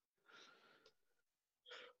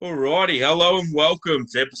Alrighty, hello and welcome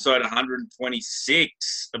to episode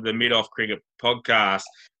 126 of the Mid-Off Cricket Podcast.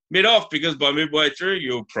 Mid-off because by midway through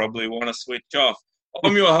you'll probably want to switch off.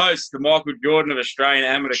 I'm your host, the Michael Jordan of Australian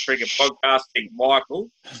Amateur Cricket Podcasting, Michael.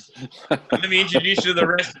 Let me introduce you to the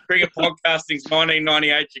rest of Cricket Podcasting's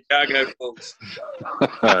 1998 Chicago Bulls.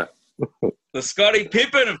 The Scotty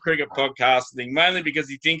Pippen of Cricket Podcasting, mainly because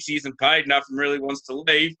he thinks he isn't paid enough and really wants to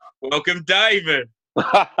leave. Welcome, David.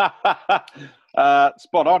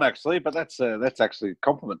 Spot on, actually, but that's actually a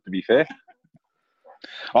compliment, to be fair.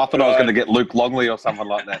 I thought I was going to get Luke Longley or something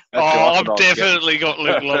like that. I've definitely got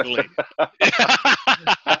Luke Longley.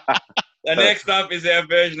 The next up is our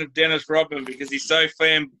version of Dennis Rodman because he's so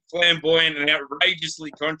flamboyant and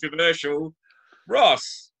outrageously controversial,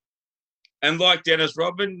 Ross. And like Dennis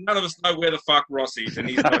Rodman, none of us know where the fuck Ross is, and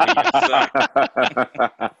he's not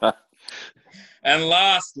here. So. And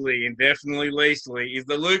lastly, and definitely leastly, is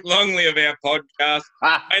the Luke Longley of our podcast,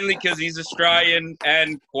 mainly because he's Australian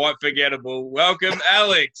and quite forgettable. Welcome,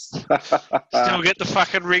 Alex. Still get the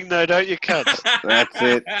fucking ring, though, don't you, cunts? That's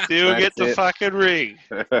it. Still get the fucking ring.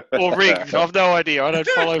 Or rings. I've no idea. I don't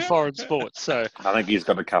follow foreign sports, so. I think he's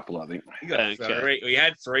got a couple, I think. We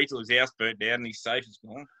had three till his house burnt down and his safe is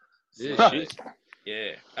gone. Yeah, shit.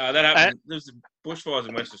 Yeah. That happened. There was bushfires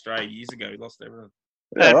in West Australia years ago. He lost everything.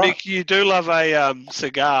 And Mick, you do love a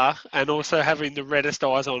cigar and also having the reddest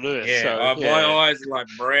eyes on earth. Yeah, so, my eyes are like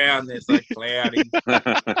brown. They're so cloudy.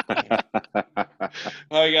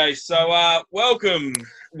 Okay, so welcome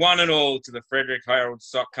one and all to the Frederick Harold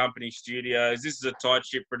Sock Company Studios. This is a tight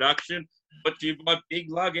ship production brought to you by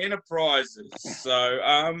Big Lug Enterprises.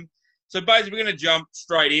 So basically we're going to jump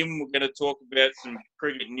straight in. We're going to talk about some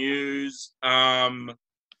cricket news.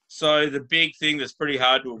 So the big thing that's pretty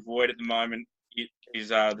hard to avoid at the moment is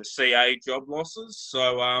the CA job losses.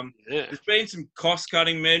 So there's been some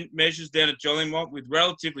cost-cutting measures down at Jollymont with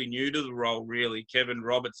relatively new to the role, really. Kevin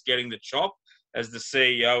Roberts getting the chop as the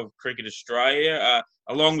CEO of Cricket Australia,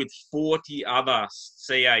 along with 40 other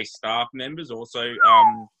CA staff members also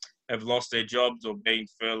have lost their jobs or been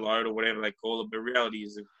furloughed or whatever they call it. But reality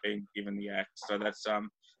is they've been given the axe. So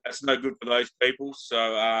that's no good for those people.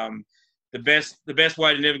 So the best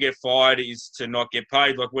way to never get fired is to not get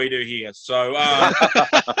paid like we do here. So,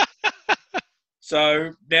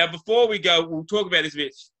 so now before we go, we'll talk about this a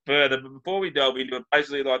bit further. But before we delve into it,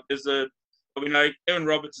 basically, like we know Kevin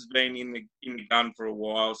Roberts has been in the gun for a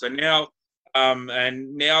while. So now,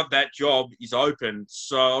 and now that job is open.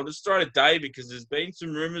 So I'll just throw to Dave because there's been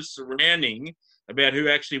some rumours surrounding about who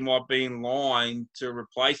actually might be in line to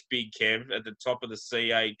replace Big Kev at the top of the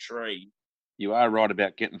CA tree. You are right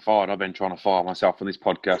about getting fired. I've been trying to fire myself on this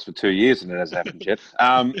podcast for 2 years and it hasn't happened yet.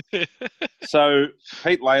 So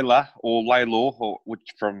Pete Layla, or Laylor, or which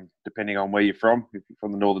depending on where you're from, if you're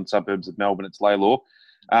from the northern suburbs of Melbourne, it's Laylor.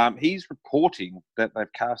 He's reporting that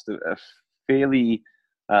they've cast a fairly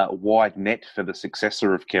wide net for the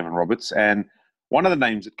successor of Kevin Roberts. And one of the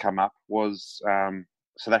names that come up was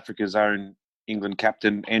South Africa's own England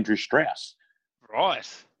captain, Andrew Strauss. Right.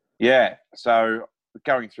 Yeah. So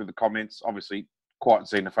going through the comments, obviously quite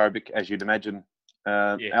xenophobic, as you'd imagine,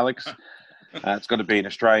 Alex. It's got to be an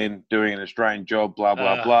Australian doing an Australian job, blah,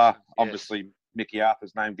 blah, blah. Yes. Obviously, Mickey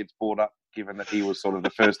Arthur's name gets brought up, given that he was sort of the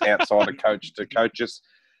first outsider coach to coach us.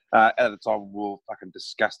 At the time, we were fucking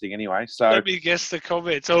disgusting anyway. So let me guess the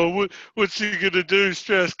comments. Oh, what's he going to do,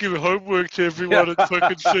 Strauss? Give homework to everyone at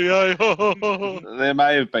fucking CA. There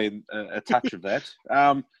may have been a touch of that.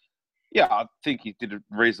 I think he did a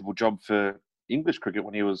reasonable job for English cricket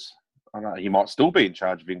when he was, I don't know, he might still be in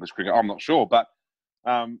charge of English cricket. I'm not sure, but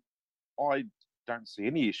I don't see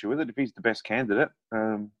any issue with it. If he's the best candidate,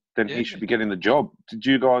 then he should be getting the job. Did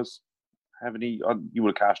you guys have any? You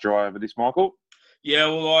would have cast your eye over this, Michael? Yeah,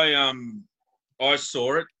 well, I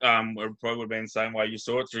saw it. It probably would have been the same way you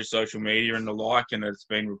saw it through social media and the like, and it's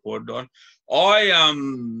been reported on.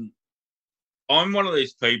 I'm one of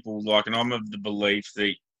these people, like, and I'm of the belief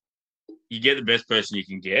that you get the best person you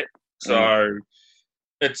can get. So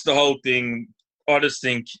it's the whole thing. I just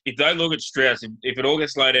think if they look at Strauss, if it all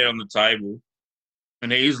gets laid out on the table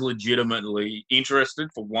and he's legitimately interested,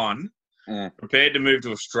 for one, prepared to move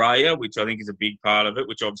to Australia, which I think is a big part of it,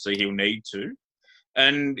 which obviously he'll need to.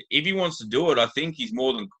 And if he wants to do it, I think he's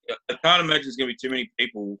more than – I can't imagine there's going to be too many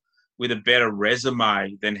people with a better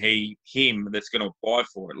resume than him that's going to apply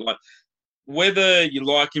for it. Like, whether you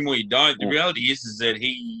like him or you don't, the reality is that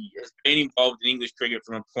he has been involved in English cricket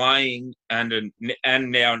from a playing and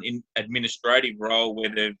now an administrative role where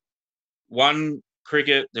they've won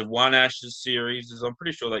cricket, they've won Ashes series. I'm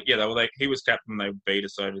pretty sure that he was captain when they beat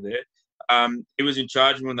us over there. He was in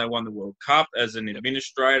charge when they won the World Cup as an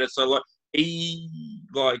administrator. So like he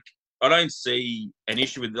I don't see an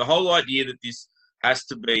issue with the whole idea that this has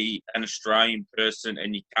to be an Australian person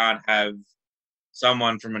and you can't have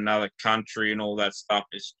someone from another country and all that stuff.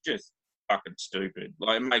 It's just fucking stupid.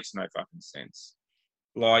 Like, it makes no fucking sense.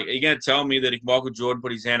 Like, are you going to tell me that if Michael Jordan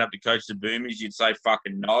put his hand up to coach the Boomers, you'd say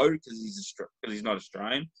fucking no because he's not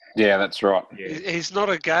Australian? Yeah, that's right. Yeah. He's not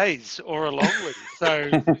a Gaze or a Longley, so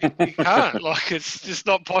you can't. Like, it's just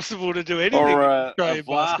not possible to do anything. Or a Australian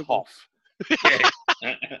basketball. Vlahoff.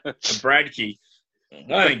 Yeah. A Bradkey. I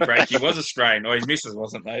don't think Bradkey was Australian. Or his missus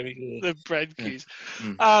wasn't, maybe. The Bradkeys.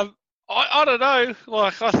 Mm. I don't know.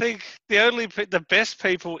 Like, I think the best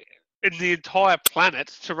people in the entire planet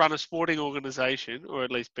to run a sporting organisation, or at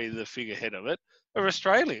least be the figurehead of it, are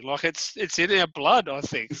Australian. Like, it's in our blood, I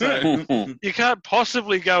think. So you can't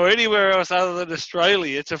possibly go anywhere else other than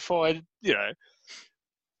Australia to find,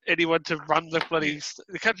 anyone to run the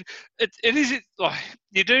country. It is like,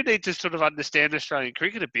 you do need to sort of understand Australian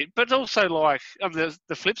cricket a bit, but also, like, on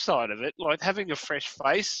the flip side of it, like, having a fresh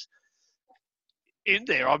face in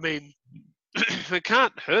there. I mean, it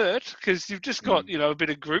can't hurt because you've just got a bit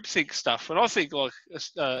of groupthink stuff, and I think like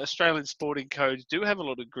Australian sporting codes do have a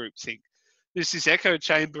lot of groupthink. There's this echo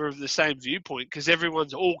chamber of the same viewpoint because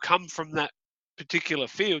everyone's all come from that particular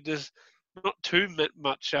field. There's not too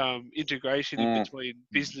much integration in between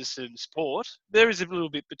business and sport. There is a little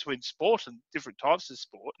bit between sport and different types of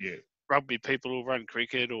sport. Yeah. Rugby people will run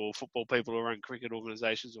cricket, or football people will run cricket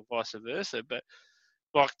organisations, or vice versa. But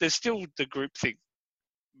like, there's still the groupthink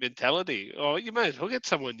mentality. Oh, you may as well get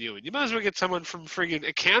someone new in. You might as well get someone from friggin'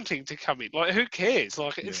 accounting to come in. Like, who cares?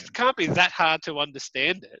 Like, it can't be that hard to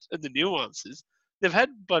understand it and the nuances. They've had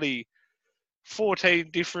 14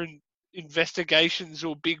 different investigations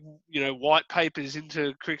or big, white papers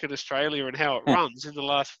into Cricket Australia and how it runs in the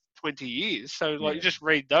last 20 years. So, like, you just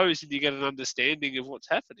read those and you get an understanding of what's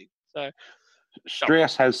happening. So,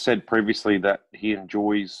 Strauss has said previously that he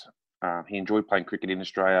enjoyed playing cricket in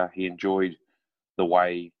Australia. He enjoyed the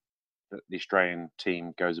way that the Australian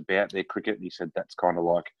team goes about their cricket. He said that's kind of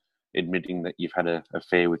like admitting that you've had an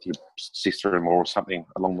affair with your sister-in-law or something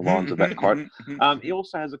along the lines of that quote. He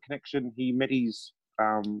also has a connection. He met his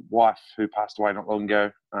wife, who passed away not long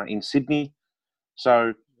ago, in Sydney.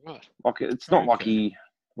 So, like, it's not like he...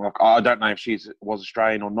 Like, I don't know if she was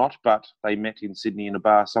Australian or not, but they met in Sydney in a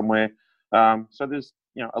bar somewhere. So there's,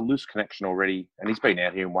 a loose connection already. And he's been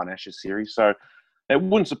out here in one Ashes series. So it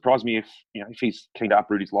wouldn't surprise me if he's keen to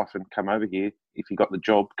uproot his life and come over here if he got the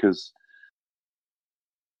job, because,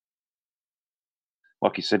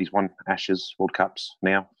 like you said, he's won Ashes, World Cups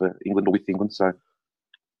now for England or with England. So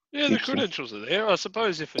yeah, the credentials are there. I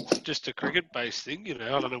suppose if it's just a cricket-based thing,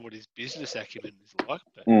 I don't know what his business acumen is like,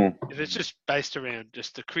 but if it's just based around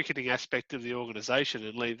just the cricketing aspect of the organisation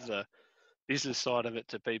and leave the business side of it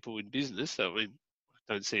to people in business, I mean,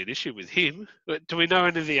 I don't see an issue with him. But do we know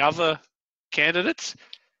any of the other candidates?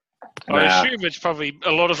 Nah. I assume it's probably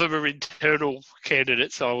a lot of them are internal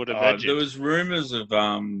candidates, I would imagine. There was rumours of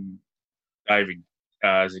David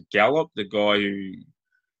is it Gallup, the guy who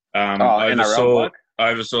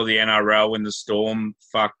oversaw the NRL when the Storm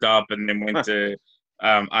fucked up and then went to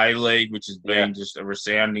A-League, which has been just a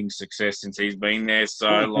resounding success since he's been there.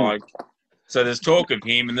 So, so there's talk of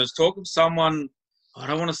him, and there's talk of someone, I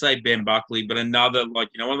don't want to say Ben Buckley, but another, one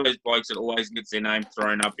of those blokes that always gets their name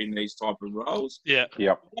thrown up in these type of roles. Yeah.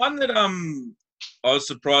 Yep. One that I was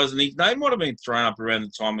surprised, and his name might have been thrown up around the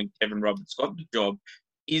time when Kevin Roberts got the job,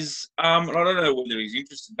 is, and I don't know whether he's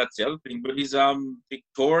interested, that's the other thing, but he's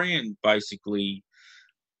Victorian, basically,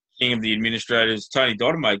 king of the administrators, Tony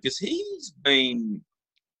Dodemaker, because he's been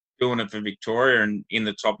doing it for Victoria and in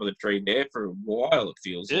the top of the tree there for a while, it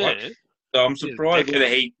feels like. So I'm surprised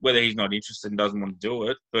whether he's not interested and doesn't want to do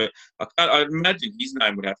it. But I imagine his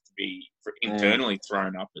name would have to be internally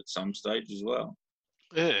thrown up at some stage as well.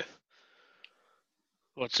 Yeah.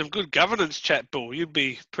 Well, it's some good governance chat, Bull. You'd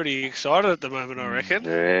be pretty excited at the moment, I reckon.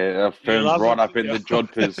 Yeah, I've firmed right up in the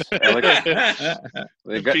jodhpurs, Alex.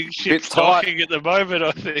 The big shit's talking at the moment,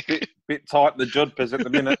 I think. Bit tight, the jodhpurs at the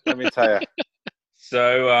minute, let me tell you.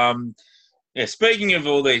 So, speaking of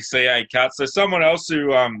all these CA cuts, there's someone else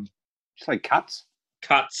who... Did you say cuts?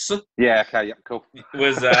 Cuts. Yeah, okay, yeah, cool.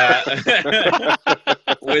 Was the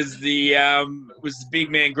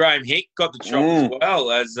big man Graham Hick got the job as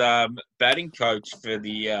well as batting coach for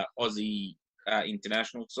the Aussie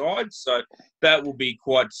international side. So that will be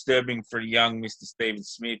quite disturbing for young Mr. Stephen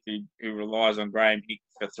Smith, who relies on Graham Hick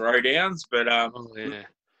for throwdowns. But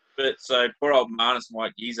but so poor old Marnus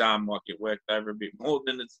his arm might get worked over a bit more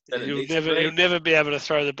than he'll never be able to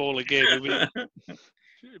throw the ball again. He'll be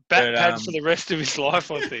pads for the rest of his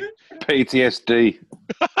life, I think. PTSD.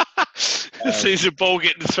 Sees a ball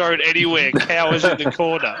getting thrown anywhere, cowers in the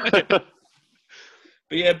corner. But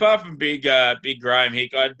yeah, apart from big Graham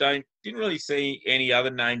Hick, I didn't really see any other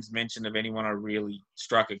names mentioned of anyone I really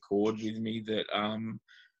struck a chord with me that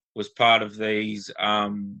was part of these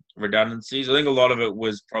redundancies. I think a lot of it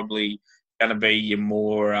was probably going to be your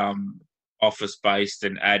more office-based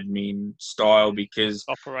and admin style because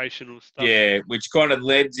operational stuff. Yeah, which kind of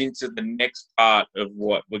leads into the next part of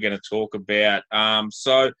what we're going to talk about.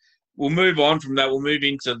 So we'll move on from that. We'll move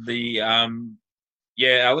into the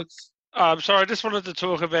Alex. Sorry, I just wanted to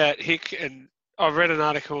talk about Hick, and I read an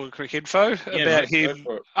article in Cricinfo about him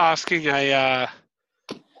asking a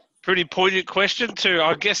pretty poignant question to,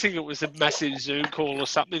 I'm guessing it was a massive Zoom call or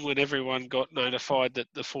something when everyone got notified that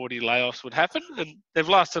the 40 layoffs would happen. And they've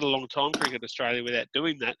lasted a long time, Cricket Australia, without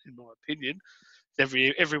doing that, in my opinion.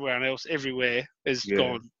 Everyone else, everywhere, has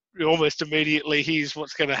gone almost immediately, here's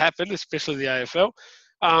what's going to happen, especially the AFL.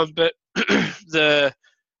 But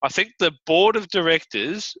I think the board of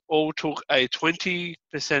directors all took a 20%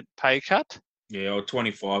 pay cut. Yeah, or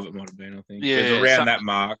 25 it might have been, I think. Yeah, it was around that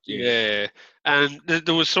mark. Yeah. And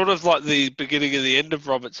there was sort of like the beginning of the end of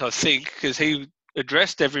Roberts, I think, because he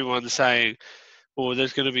addressed everyone saying, well,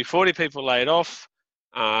 there's going to be 40 people laid off,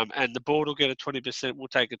 and the board will get we'll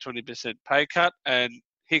take a 20% pay cut. And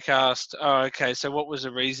Hick asked, okay, so what was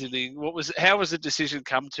the reasoning? How was the decision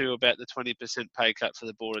come to about the 20% pay cut for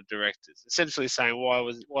the board of directors? Essentially saying, why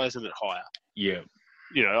isn't it higher? Yeah.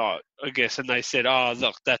 I guess, and they said,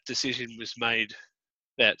 look, that decision was made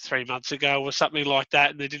about 3 months ago or something like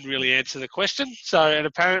that, and they didn't really answer the question. So, and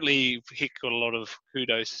apparently Hick got a lot of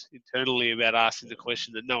kudos internally about asking the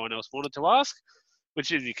question that no one else wanted to ask,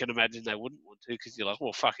 which you can imagine they wouldn't want to, because you're like,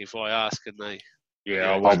 well, fuck, if I ask and they...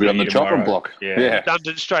 Yeah, I'll be on the chopping block. Yeah.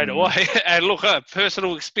 Redundant straight away. And look,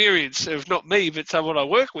 personal experience of not me, but someone I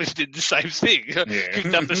work with did the same thing. Yeah.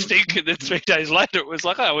 Picked up a stink, and then 3 days later it was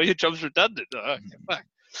like, oh, well, your job's redundant. Oh, okay, fuck.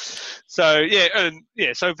 So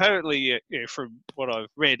so apparently, from what I've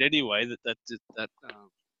read anyway, that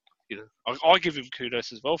I give him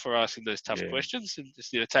kudos as well for asking those tough questions and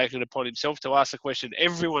just taking it upon himself to ask a question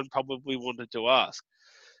everyone probably wanted to ask.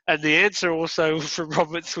 And the answer also from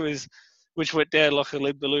Roberts was, which went down like a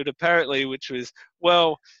lead balloon apparently, which was,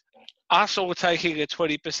 well, us all taking a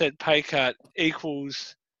 20% pay cut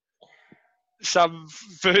equals some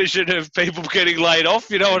version of people getting laid off,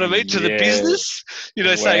 you know what I mean, to the business,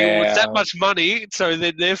 saying, well, it's that much money, so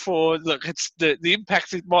then therefore, look, it's the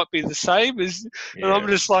impact, it might be the same as, and I'm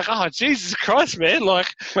just like, oh, Jesus Christ, man, like,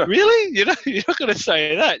 really? You're not going to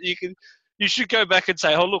say that. You should go back and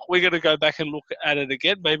say, oh, look, we're going to go back and look at it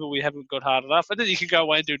again. Maybe we haven't got hard enough, and then you can go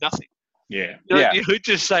away and do nothing. Yeah. You would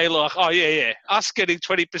just say, like, oh, yeah, us getting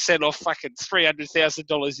 20% off fucking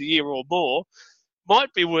 $300,000 a year or more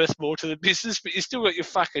might be worth more to the business, but you still got your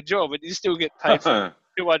fucking job and you still get paid for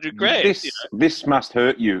 $200,000. This must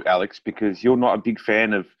hurt you, Alex, because you're not a big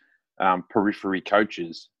fan of periphery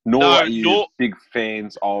coaches, nor are you big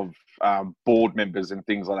fans of board members and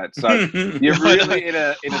things like that. So you're really in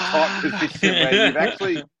a tight position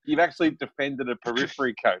where you've actually defended a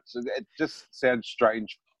periphery coach. It just sounds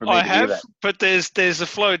strange for me to hear that. But there's a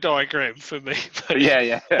flow diagram for me.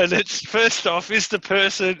 Yeah. And it's, first off, is the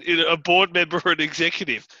person a board member or an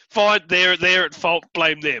executive? Fine, they're at fault,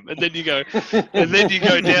 blame them, and then you go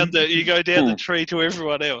down the tree to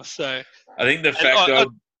everyone else. So I think the fact that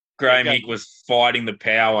Graham Hick was fighting the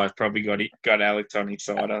power probably got Alex on his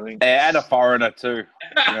side, I think. And a foreigner too.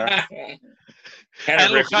 And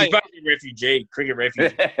he's a refugee, cricket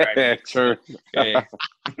refugee. Yeah, true. Yeah.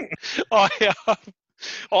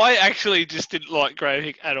 I actually just didn't like Graham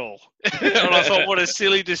Hick at all. And I thought, what a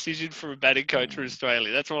silly decision for a batting coach for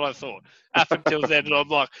Australia. That's what I thought up until then. And I'm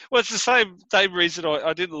like, well, it's the same reason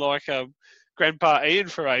I didn't like Grandpa Ian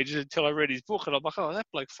for ages until I read his book. And I'm like, oh, that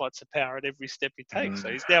bloke fights the power at every step he takes. So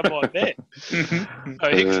he's now my man. So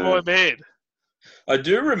Hick's my man. I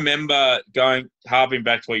do remember harping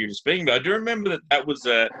back to what you were speaking about. I do remember that was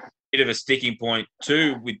a bit of a sticking point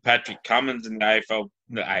too with Patrick Cummins and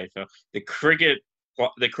the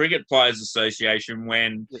Cricket Players Association,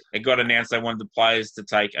 when it got announced they wanted the players to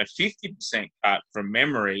take a 50% cut from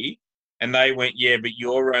memory, and they went, yeah, but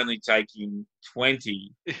you're only taking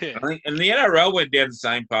 20. Yeah. And the NRL went down the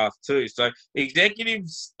same path too. So the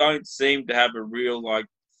executives don't seem to have a real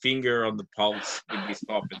finger on the pulse with this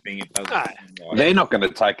type of thing. It doesn't seem like. They're not going to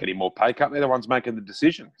take any more pay cut. They're the ones making the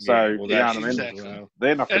decision. So you know what I mean? Exactly.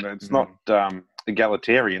 They're not going to. It's not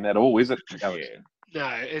egalitarian at all, is it? Yeah. No,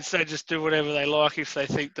 it's they just do whatever they like if they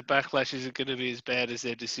think the backlash isn't going to be as bad as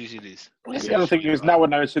their decision is. The other thing is, no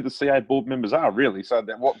one knows who the CA board members are, really. So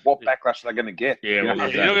what backlash are they going to get? Yeah, You're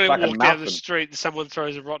not going to walk down the street and someone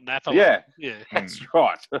throws a rotten apple. Yeah, yeah, that's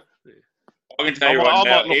right. I can tell you right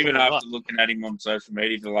now, even after looking at him on social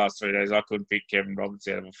media for the last 3 days, I couldn't pick Kevin Roberts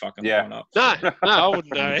out of a fucking lineup. No, I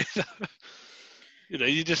wouldn't know either.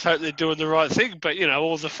 You just hope they're doing the right thing, but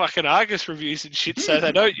all the fucking Argus reviews and shit say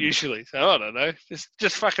they don't usually. So I don't know.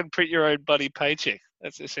 Just fucking print your own bloody paycheck.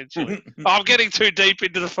 That's essentially. I'm getting too deep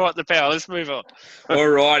into the fight the power. Let's move on. All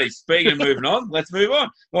righty. Speaking of moving on, let's move on.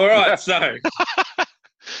 All right. So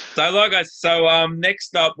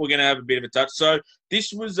next up, we're going to have a bit of a touch. So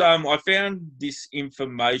this was I found this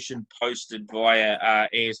information posted via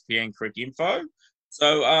ESPN Cricinfo.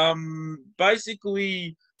 So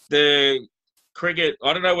basically the cricket,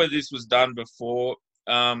 I don't know whether this was done before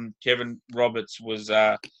Kevin Roberts was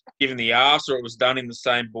given the arse or it was done in the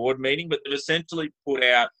same board meeting, but they've essentially put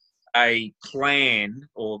out a plan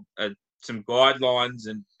or some guidelines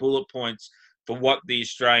and bullet points for what the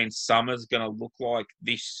Australian summer is going to look like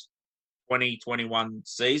this 2021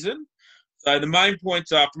 season. So the main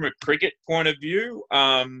points are from a cricket point of view.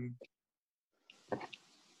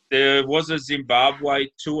 There was a Zimbabwe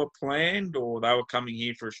tour planned, or they were coming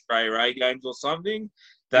here for Australia A games or something.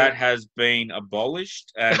 That has been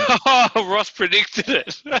abolished. And Ross predicted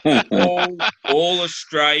it. all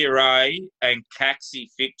Australia A and Caxi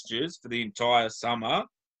fixtures for the entire summer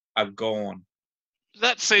are gone.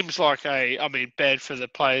 That seems like bad for the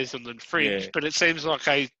players on the fringe, but it seems like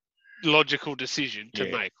a logical decision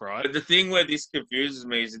to make, right? But the thing where this confuses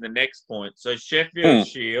me is in the next point. So Sheffield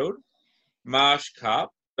Shield, Marsh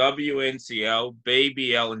Cup, WNCL,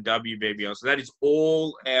 BBL and WBBL. So that is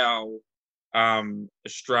all our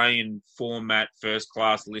Australian format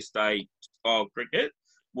first-class List A style cricket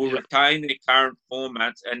will retain their current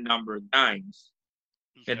formats and number of games.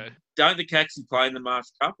 Okay. Don't the Caxi play in the Marsh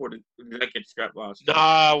Cup, or did they get scrapped last year? No,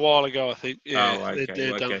 a while ago, I think. Yeah, oh,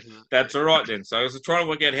 okay. Okay. That's all right then. So I was trying to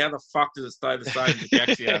work out how the fuck does it stay the same as the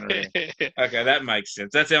Caxi aren't around. Okay, that makes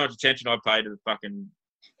sense. That's how much attention I pay to the fucking...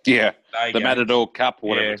 Yeah, the Matador Cup, or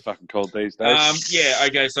whatever it's fucking called these days.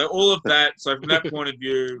 Okay, so all of that, so from that point of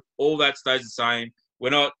view, all that stays the same. We're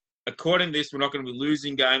not, according to this, we're not going to be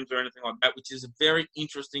losing games or anything like that, which is a very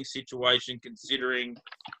interesting situation considering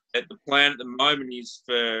that the plan at the moment is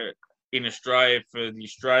in Australia for the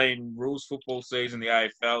Australian rules football season, the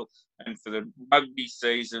AFL, and for the rugby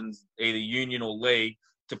seasons, either union or league,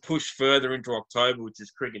 to push further into October, which is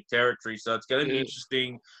cricket territory. So it's going to be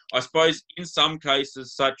interesting. I suppose in some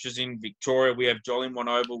cases, such as in Victoria, we have Jolimont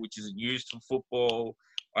Oval, which is used for football.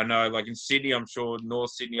 I know, like in Sydney, I'm sure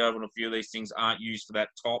North Sydney Oval and a few of these things aren't used for that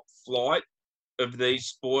top flight of these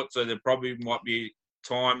sports. So there probably might be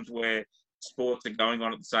times where sports are going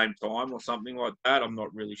on at the same time or something like that. I'm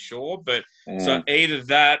not really sure. But so either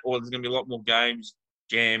that or there's going to be a lot more games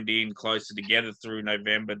jammed in closer together through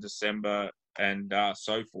November, December, and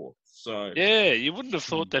so forth. So you wouldn't have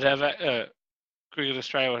thought that Cricket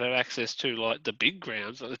Australia would have access to like the big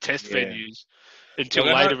grounds, like the test venues, until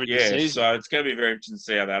later in the season. So it's going to be very interesting to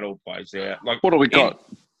see how that all plays out. Like, what do we got?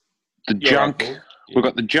 The Junk. We've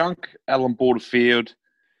got the Junk, Allan Border Field,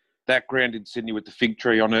 that ground in Sydney with the fig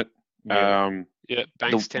tree on it. Bankstown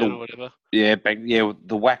or whatever. The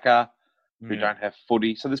Wacker, who don't have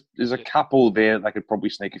footy. So there's a couple there they could probably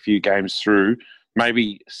sneak a few games through.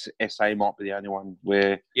 Maybe SA might be the only one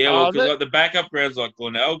where... Yeah, well, because like the backup grounds like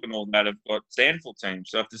Glenelg and all that have got Sandford teams.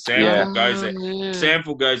 So if the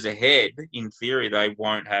Sandford goes ahead, in theory, they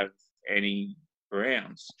won't have any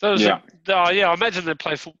grounds. So I imagine they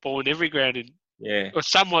play football in every ground. Or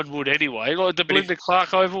someone would anyway. Like the Belinda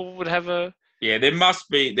Clark Oval would have a... Yeah, there must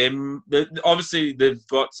be... Obviously, they've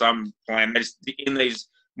got some plan. In these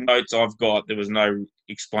notes I've got, there was no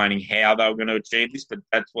explaining how they were going to achieve this, but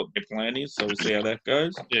that's what their plan is, so we'll see how that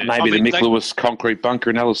goes. Yeah. Maybe the Mick Lewis concrete bunker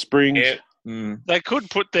in Alice Springs. Yeah. They could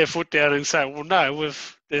put their foot down and say, well, no,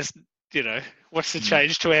 what's the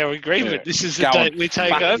change to our agreement? Yeah. This is the date we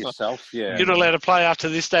take over. You're not allowed to play after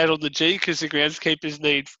this date on the G because the groundskeepers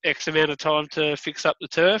need X amount of time to fix up the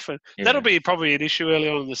turf. And that'll be probably an issue early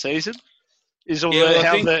on in the season, is how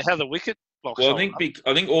the wicket blocks. Well, I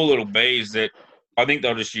think all it'll be is that I think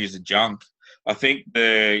they'll just use the Junk. I think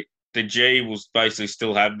the G will basically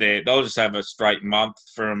still have they'll just have a straight month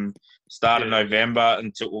from start of November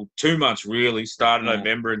until 2 months really, start of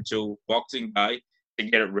November until Boxing Day to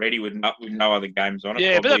get it ready with no other games on it.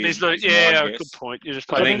 Yeah, but that means good point. You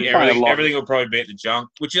just I think everything will probably be at the Junk,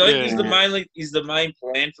 which I think is the main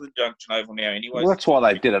plan for the Junction Oval now anyway. Well, that's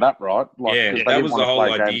why they did it up, right? That was the whole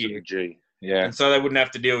idea. The G. Yeah. And so they wouldn't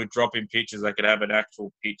have to deal with dropping pitches. They could have an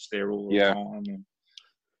actual pitch there all the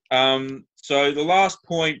time. So the last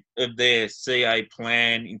point of their CA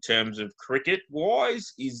plan in terms of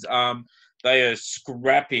cricket-wise is they are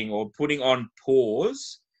scrapping or putting on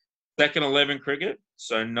pause second 11 cricket.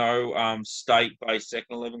 So no state-based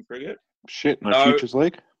second 11 cricket. Shit, no Futures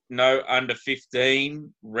League? No under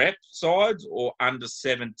 15 rep sides or under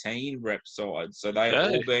 17 rep sides. So they are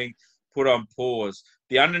all being put on pause.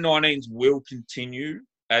 The under 19s will continue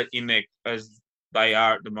as they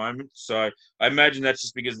are at the moment. So I imagine that's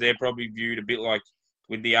just because they're probably viewed a bit like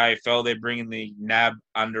with the AFL, they're bringing the NAB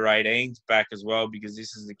under 18s back as well because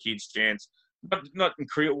this is the kids' chance, not in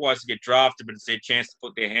cricket-wise to get drafted, but it's their chance to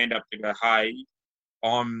put their hand up to go, hey,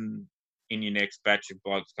 I'm in your next batch of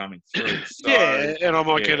blokes coming through. So, and I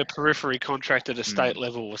might get a periphery contract at a state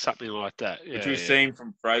level or something like that. Which we've seen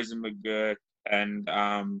from Fraser McGurk and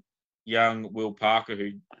young Will Parker,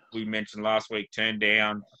 who we mentioned last week, turned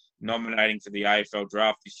down nominating for the AFL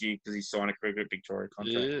draft this year because he signed a Cricket Victoria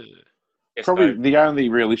contract. Yes, probably the only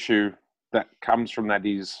real issue that comes from that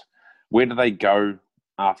is where do they go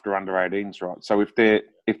after under 18s, right? So if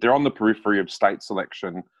they're on the periphery of state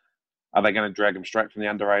selection, are they going to drag them straight from the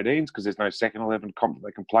under 18s because there's no second 11 comp that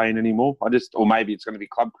they can play in anymore? Or maybe it's going to be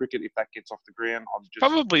club cricket if that gets off the ground.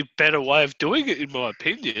 Probably better way of doing it, in my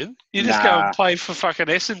opinion. You just go and play for fucking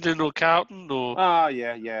Essendon or Carlton or. Oh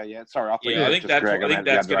yeah. Sorry, I think that's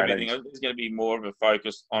going to be. There's going to be more of a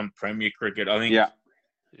focus on Premier cricket. I think.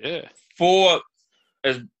 Yeah. For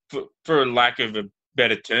a lack of a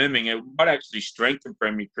better terming, it might actually strengthen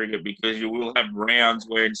Premier cricket because you will have rounds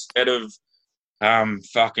where instead of I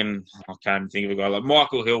can't even think of a guy like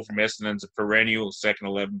Michael Hill from Essendon's a perennial second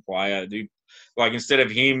 11 player. Instead of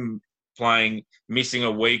him missing a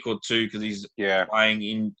week or two because he's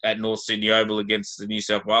playing at North Sydney Oval against the New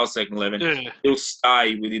South Wales second 11, he'll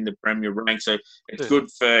stay within the Premier rank. So it's good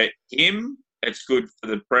for him. It's good for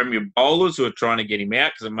the Premier bowlers who are trying to get him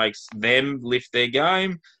out because it makes them lift their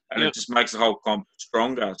game and it just makes the whole comp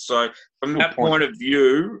stronger. So from that point of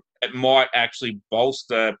view, it might actually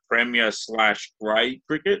bolster Premier / grade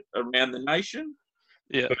cricket around the nation.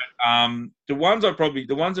 Yeah. But the ones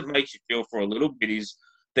that makes you feel for a little bit is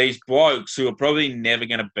these blokes who are probably never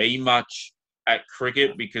going to be much at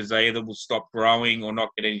cricket because they either will stop growing or not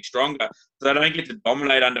get any stronger. So they don't get to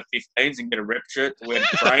dominate under 15s and get a rep shirt to wear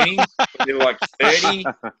to training. They're like 30.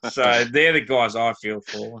 So they're the guys I feel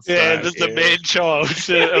for. The man-child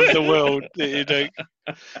of the world.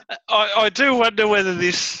 I do wonder whether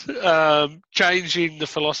this changing the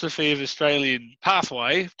philosophy of Australian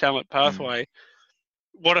talent pathway,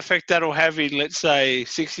 what effect that'll have in, let's say,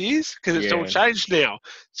 6 years, because it's all changed now.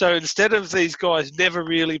 So instead of these guys never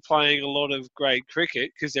really playing a lot of grade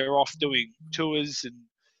cricket because they're off doing tours and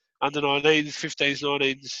under 19s, 15s,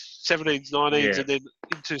 19s, 17s, 19s, and then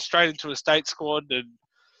straight into a state squad and,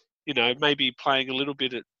 maybe playing a little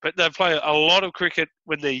bit but they play a lot of cricket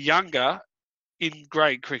when they're younger in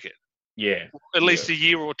grade cricket. Yeah. At least a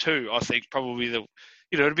year or two, I think, probably.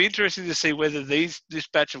 It'd be interesting to see whether this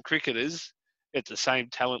batch of cricketers at the same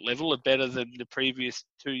talent level are better than the previous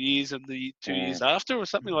 2 years and the 2 years after or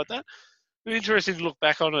something like that. It'd be interesting to look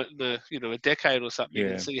back on it in a decade or something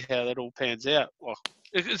and see how that all pans out. Well,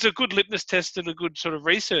 it's a good litmus test and a good sort of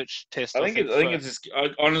research test. I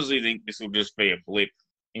honestly think this will just be a blip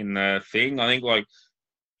in the thing.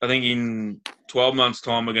 I think in 12 months'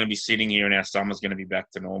 time, we're going to be sitting here and our summer's going to be back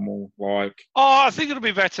to normal. I think it'll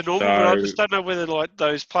be back to normal, but I just don't know whether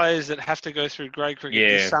those players that have to go through grade cricket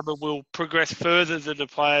this summer will progress further than a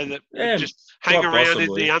player that just hang around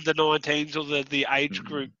in the under 19s or the age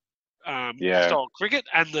group style cricket.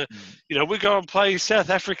 And we go and play South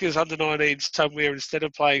Africa's under 19s somewhere instead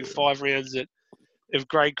of playing 5 rounds of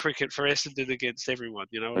grade cricket for Essendon against everyone,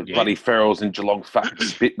 Bloody Ferrells in Geelong fucking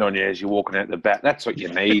spitting on you as you're walking out the bat. That's what you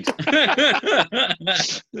need. The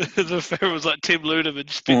Ferrells like Tim Ludeman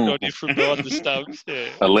spitting on you from behind the stumps. Yeah.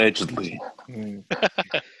 Allegedly.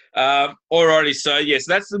 Alrighty, so yes,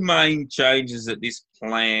 that's the main changes that this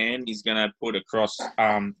plan is going to put across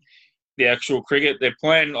the actual cricket. Their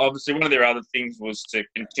plan, obviously, one of their other things was to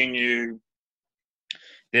continue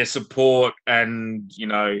their support and,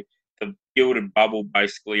 the gilded bubble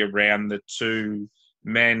basically around the two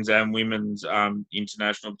men's and women's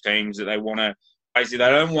international teams that they want to basically, they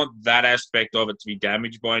don't want that aspect of it to be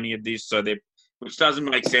damaged by any of this. So which doesn't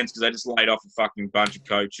make sense because they just laid off a fucking bunch of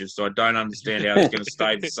coaches. So I don't understand how it's going to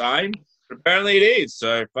stay the same. But apparently it is.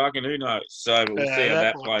 So fucking who knows? So we'll see how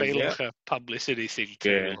that plays out. Like a publicity thing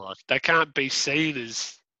too. Like, they can't be seen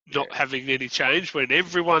as not having any change when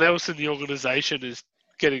everyone else in the organisation is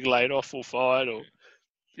getting laid off or fired or.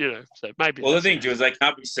 So maybe. Well, the that's thing it. too is they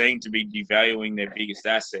can't be seen to be devaluing their biggest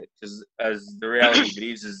asset, because as the reality of it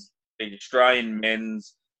is the Australian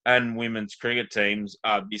men's and women's cricket teams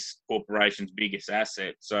are this corporation's biggest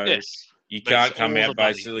asset. So Yes. you Makes can't come all out the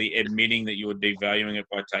money. basically admitting that you're devaluing it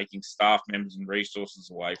by taking staff members and resources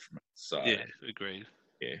away from it. So Yeah, agreed.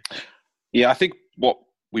 Yeah, I think what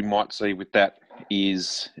we might see with that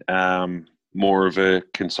is more of a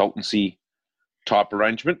consultancy type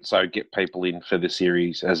arrangement. So get people in for the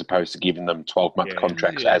series as opposed to giving them 12-month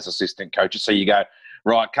contracts as assistant coaches. So you go,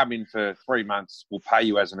 right, come in for 3 months, we'll pay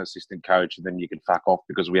you as an assistant coach, and then you can fuck off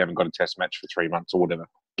because we haven't got a test match for 3 months or whatever.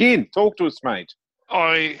 Again, talk to us, mate.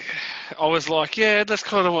 I was like, yeah, that's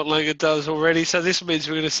kind of what Langer does already. So this means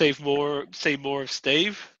we're going to see more of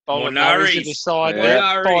Steve bowling Murray's in the side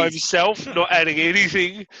by himself, not adding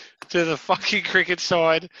anything to the fucking cricket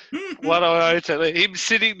side. One iota. Him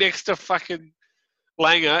sitting next to fucking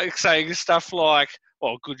Langer saying stuff like,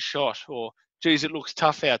 "Oh, good shot," or "Geez, it looks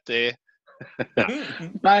tough out there."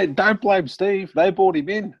 Mate, don't blame Steve. They brought him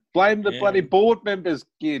in. Blame the bloody board members,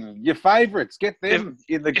 your favourites. Get them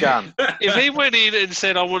in the gun. If he went in and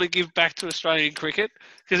said, I want to give back to Australian cricket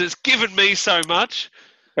because it's given me so much,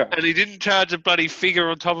 and he didn't charge a bloody figure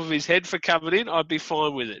on top of his head for coming in, I'd be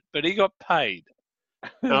fine with it. But he got paid.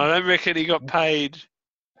 And I don't reckon he got paid.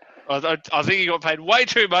 I think he got paid way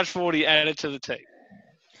too much for what he added to the team.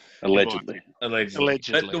 Allegedly.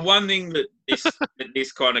 But the one thing that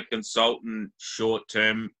this kind of consultant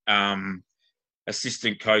short-term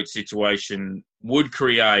assistant coach situation would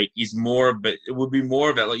create is it would be more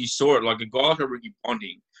about, like you saw it, like a guy like a Ricky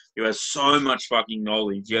Ponting who has so much fucking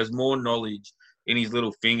knowledge. He has more knowledge in his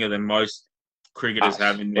little finger than most cricketers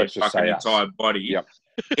have in their fucking entire body. Yep.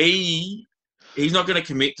 He's not going to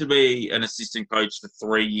commit to be an assistant coach for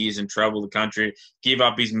 3 years and travel the country, give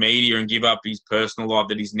up his media and give up his personal life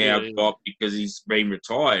that he's now got because he's been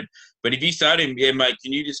retired. But if you say to him, yeah, mate,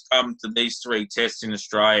 can you just come to these 3 tests in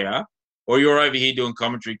Australia, or you're over here doing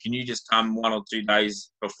commentary, can you just come 1 or 2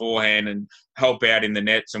 days beforehand and help out in the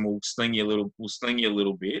nets and we'll sling you a little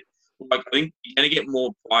bit. Like, I think you're going to get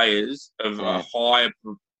more players of a higher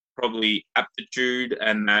probably aptitude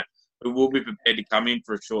and that who will be prepared to come in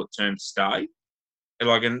for a short-term stay.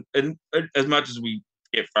 And as much as we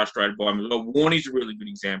get frustrated by him, Warnie's a really good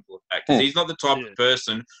example of that, because he's not the type of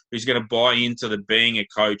person who's going to buy into the being a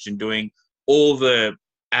coach and doing all the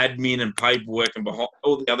admin and paperwork and behind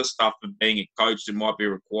all the other stuff of being a coach that might be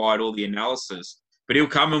required, all the analysis. But he'll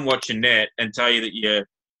come and watch a net and tell you that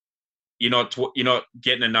you're not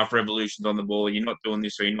getting enough revolutions on the ball, or you're not doing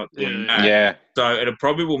this, or you're not doing that. Yeah. So it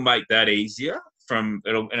probably will make that easier.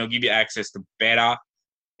 It'll give you access to better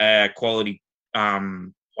quality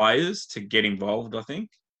players to get involved, I think.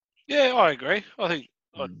 Yeah, I agree. I think,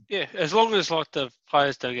 as long as like the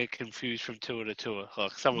players don't get confused from tour to tour.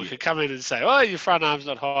 Like someone could come in and say, "Oh, your front arm's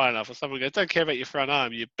not high enough," or someone goes, "Don't care about your front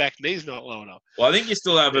arm, your back knee's not low enough." Well, I think you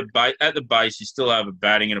still have at the base. You still have a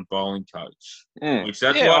batting and a bowling coach, which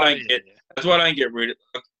that's why I don't get. That's why I don't get rid of.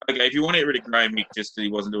 Okay, if you want to get rid of Graham Hick just because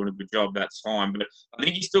he wasn't doing a good job, that's fine. But I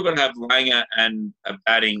think you still got to have Langer and a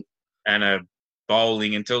batting and a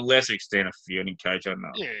bowling, and to a lesser extent a fielding coach. I don't know.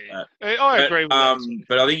 Yeah, I agree with that.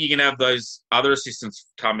 But I think you can have those other assistants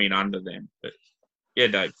come in under them. But yeah,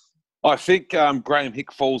 Dave. I think Graham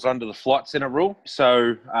Hick falls under the Flight Centre rule.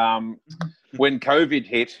 So when COVID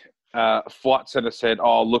hit, Flight Centre said,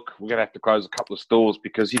 "Oh, look, we're going to have to close a couple of stores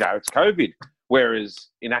because it's COVID." Whereas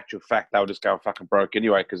in actual fact, they'll just go fucking broke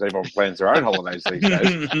anyway because everyone plans their own holidays these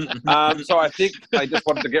days. So I think they just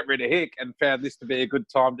wanted to get rid of Hick and found this to be a good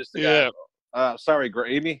time just to go, sorry,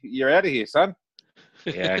 Graeme, you're out of here, son.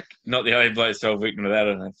 Yeah, not the only bloke fell victim to that,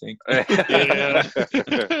 I don't think.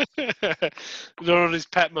 Not on his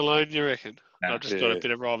Pat Malone, you reckon? No, I just got a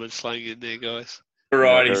bit of rhyme and slang in there, guys.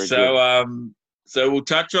 Alrighty, so we'll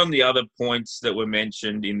touch on the other points that were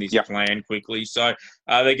mentioned in this plan quickly. So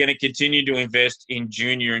they're going to continue to invest in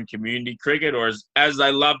junior and community cricket, or as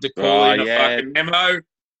they love to call it in a fucking memo,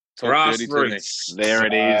 grassroots. There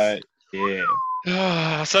it is.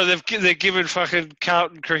 So they're giving fucking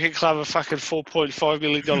Carlton Cricket Club a fucking $4.5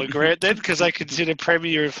 million grant then, because they consider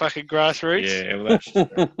Premier and fucking grassroots. Yeah, well, that's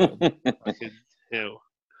fucking hell.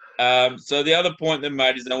 So the other point they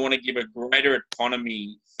made is they want to give a greater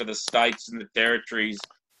autonomy for the states and the territories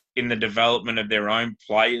in the development of their own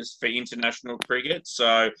players for international cricket.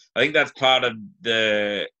 So I think that's part of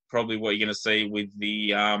probably what you're going to see with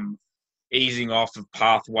the easing off of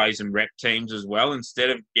pathways and rep teams as well. Instead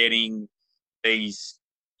of getting these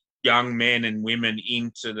young men and women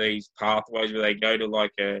into these pathways where they go to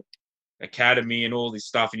like a academy and all this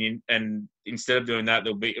stuff, and instead of doing that,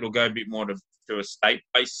 it'll go a bit more to a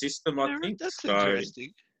state-based system, I think. That's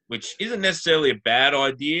interesting. which isn't necessarily a bad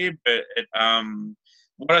idea, but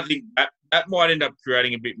what I think that might end up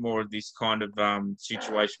creating a bit more of this kind of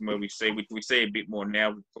situation where we see a bit more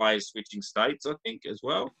now with players switching states, I think, as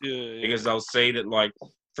well. Yeah. Because they'll see that, like,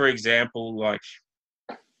 for example, like,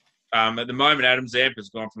 at the moment, Adam Zampa's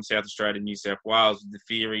gone from South Australia to New South Wales with the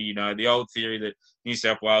theory, the old theory that New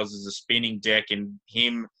South Wales is a spinning deck and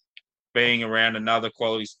him being around another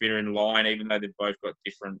quality spinner in line, even though they've both got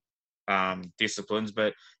different disciplines,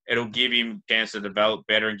 but it'll give him a chance to develop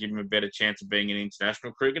better and give him a better chance of being an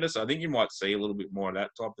international cricketer. So I think you might see a little bit more of that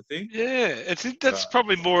type of thing. Yeah, that's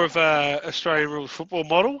probably more of a Australian rules football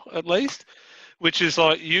model, at least, which is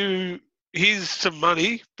like here's some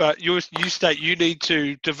money, but you state you need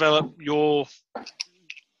to develop your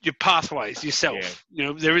pathways yourself.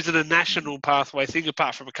 Yeah. There isn't a national pathway thing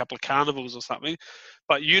apart from a couple of carnivals or something,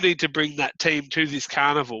 but you need to bring that team to this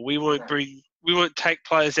carnival. We won't take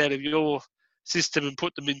players out of your system and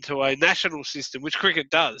put them into a national system, which cricket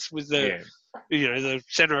does with the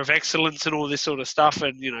centre of excellence and all this sort of stuff.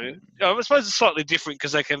 And I suppose it's slightly different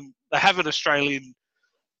because they have an Australian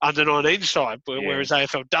under-19 side, whereas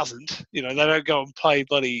AFL doesn't. They don't go and play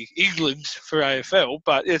bloody England for AFL,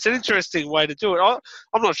 but it's an interesting way to do it.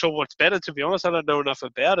 I'm not sure what's better, to be honest. I don't know enough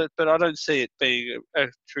about it, but I don't see it being a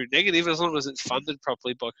true negative as long as it's funded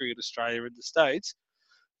properly by Cricket Australia in the States.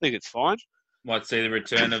 I think it's fine. Might see the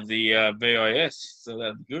return of the VIS, so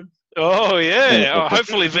that'd be good. Oh, yeah.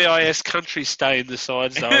 Hopefully VIS country stay in the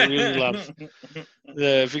sides, though. I really love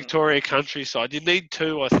the Victoria countryside. You need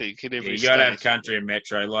two, I think, in every state. You got to have country and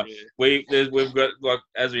metro. Like we've got, like,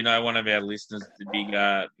 as we know, one of our listeners, the big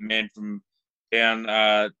man from down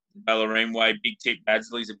Bellarine Way, Big Tip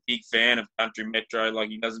Badsley's a big fan of country metro. Like,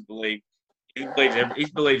 he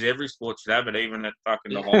believes every sport should have it, even at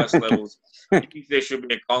fucking the highest levels. He thinks there should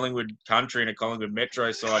be a Collingwood country and a Collingwood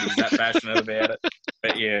metro side. He's that passionate about it.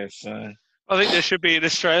 But yeah, so I think there should be an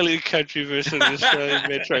Australian country versus an Australian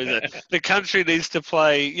metro. The country needs to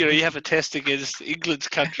play. You have a test against England's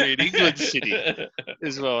country and England's city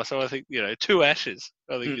as well. So I think 2 Ashes.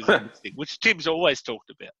 I think is a good thing, which Tim's always talked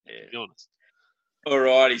about. To be honest.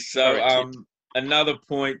 Alrighty, so another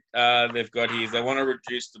point they've got here is they want to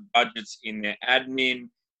reduce the budgets in their admin,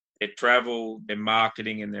 their travel, their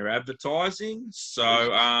marketing, and their advertising.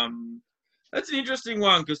 So that's an interesting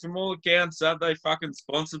one because from all accounts, aren't they fucking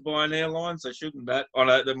sponsored by an airline? So shouldn't that? Oh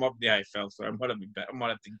no, they might be the AFL. So I might have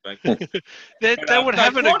to think back. they would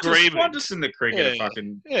have an agreement. Qantas and the cricket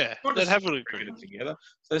they'd have an agreement together.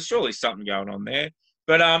 So there's surely something going on there.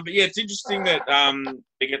 But yeah, it's interesting that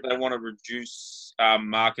they want to reduce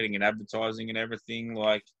marketing and advertising and everything.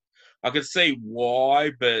 Like, I could see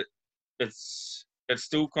why, but it's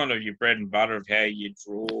still kind of your bread and butter of how you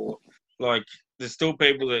draw. Like, there's still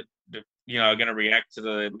people that are going to react to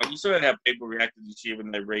like you saw how people reacted this year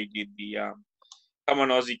when they redid the "Come on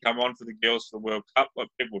Aussie, come on" for the girls for the World Cup. Like,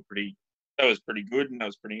 people were that was pretty good and that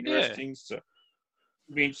was pretty interesting. Yeah. So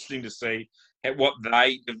it'd be interesting to see what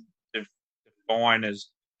they define as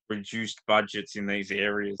reduced budgets in these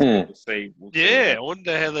areas. We'll see. I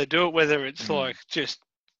wonder how they do it, whether it's like just,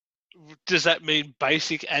 does that mean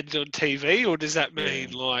basic ads on TV, or does that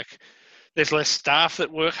mean like there's less staff that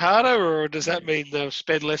work harder, or does that mean they'll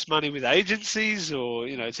spend less money with agencies, or,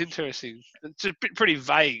 it's interesting. It's pretty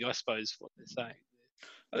vague, I suppose, what they're saying.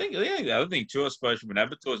 I think the other thing too, I suppose, from an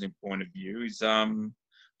advertising point of view is a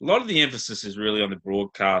lot of the emphasis is really on the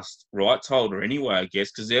broadcast rights holder anyway, I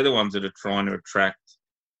guess, because they're the ones that are trying to attract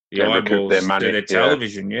the eyeballs to their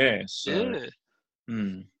television, So,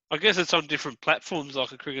 I guess it's on different platforms,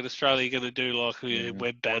 like a Cricket Australia going to do like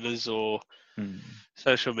web banners or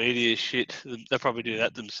social media shit. They'll probably do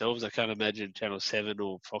that themselves. I can't imagine Channel 7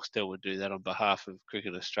 or Foxtel would do that on behalf of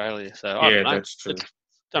Cricket Australia. So I don't know. That's true.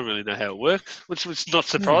 Don't really know how it works, which was not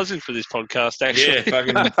surprising for this podcast, actually. Yeah,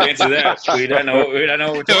 fucking fancy that. We don't know what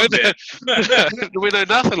we're talking about. We know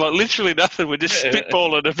nothing, like literally nothing. We're just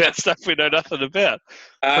spitballing about stuff we know nothing about.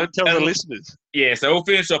 Don't tell the listeners. Yeah, so we'll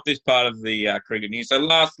finish off this part of the cricket news. So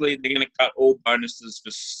lastly, they're going to cut all bonuses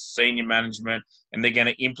for senior management, and they're going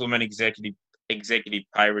to implement executive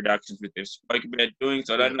pay reductions, which they've spoken about doing.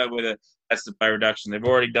 So I don't know whether that's the pay reduction they've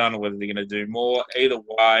already done or whether they're going to do more. Either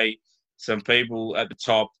way, some people at the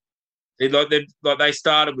top, they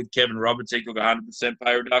started with Kevin Roberts. He took 100%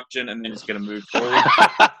 pay reduction, and then it's going to move forward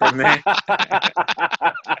from there.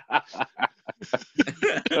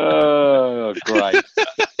 Oh, great!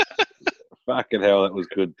 Fucking hell, that was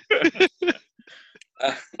good.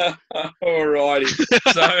 All righty.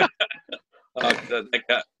 So I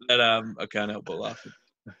can't help but laughing.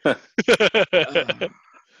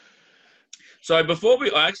 So before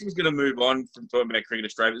I actually was going to move on from talking about Cricket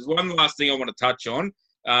Australia, there's one last thing I want to touch on,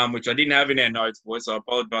 which I didn't have in our notes, boys, so I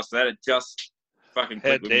apologise for that. It just fucking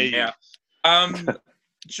clicked with me dare now.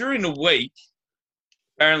 During the week,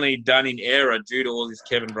 apparently done in error due to all this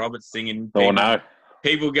Kevin Roberts thing and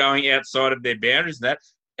people going outside of their boundaries and that.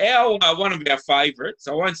 One of our favourites,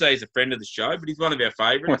 I won't say he's a friend of the show, but he's one of our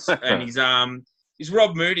favourites, and he's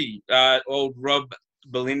Rob Moody, old Rob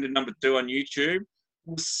Belinda #2 on YouTube,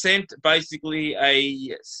 was sent basically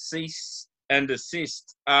a cease and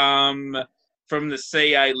desist from the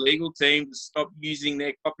CA legal team to stop using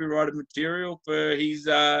their copyrighted material for his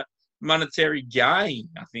monetary gain,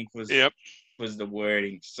 I think was the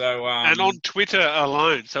wording. So and on Twitter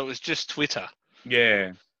alone, so it was just Twitter.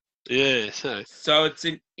 Yeah. Yeah, so it's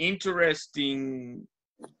an interesting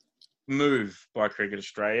move by Cricket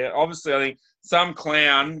Australia. Obviously, I think some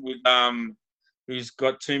clown with who's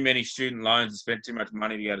got too many student loans and spent too much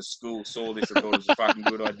money to go to school saw this and thought it was a fucking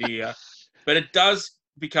good idea. But it does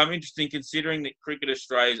become interesting considering that Cricket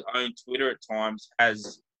Australia's own Twitter at times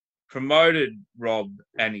has promoted Rob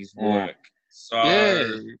and his work. So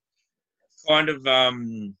kind of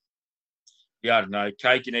I don't know,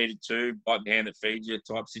 cake and eat it too, bite the hand that feeds you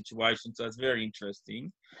type situation. So it's very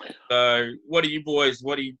interesting. So Dave,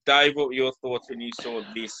 what were your thoughts when you saw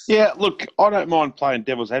this? Yeah, look, I don't mind playing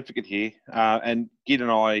devil's advocate here. And Gid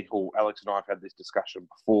and I, or Alex and I have had this discussion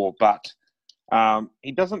before, but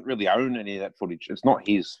he doesn't really own any of that footage. It's not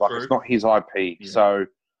his. It's not his IP. Yeah. So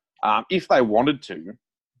if they wanted to,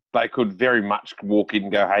 they could very much walk in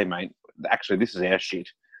and go, hey, mate, actually, this is our shit.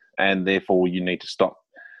 And therefore, you need to stop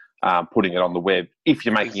putting it on the web if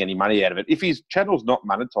you're making any money out of it. If his channel's not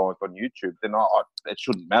monetized on YouTube, then it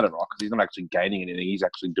shouldn't matter, right? Because he's not actually gaining anything. He's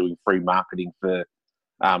actually doing free marketing for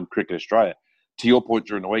Cricket Australia. To your point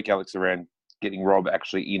during the week, Alex, around getting Rob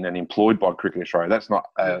actually in and employed by Cricket Australia, that's not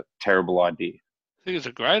a terrible idea. I think it's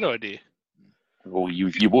a great idea. Well,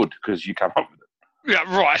 you would, because you come up with it. Yeah,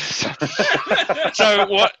 right. So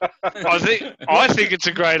what I think it's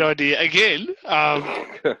a great idea. Again,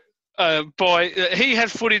 he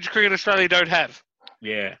had footage Cricket Australia don't have.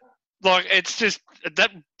 Yeah. Like, it's just,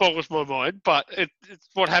 that boggles my mind, but it's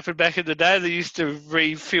what happened back in the day. They used to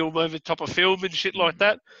re-film over top of film and shit like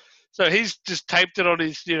that. So he's just taped it on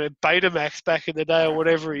his, Betamax back in the day or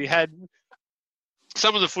whatever he had.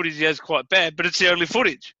 Some of the footage he has quite bad, but it's the only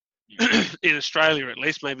footage. In Australia, at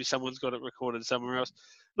least. Maybe someone's got it recorded somewhere else.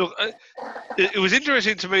 Look, it was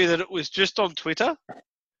interesting to me that it was just on Twitter.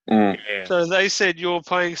 Yeah. So they said you're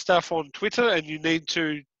playing stuff on Twitter and you need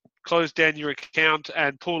to close down your account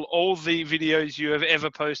and pull all the videos you have ever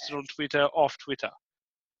posted on Twitter off Twitter.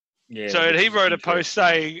 Yeah. So he wrote a post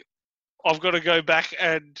saying, I've got to go back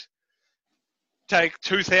and take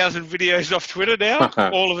 2,000 videos off Twitter now,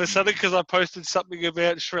 all of a sudden, because I posted something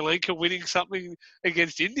about Sri Lanka winning something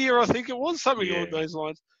against India, I think it was, something along those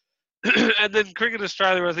lines. And then Cricket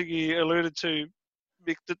Australia, I think he alluded to,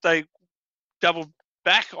 Mick, that they doubled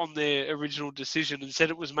back on their original decision and said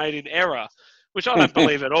it was made in error, which I don't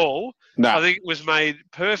believe at all. No. I think it was made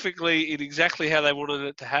perfectly in exactly how they wanted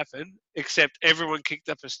it to happen, except everyone kicked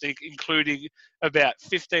up a stink, including about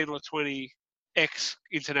 15 or 20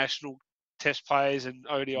 ex-international Test players and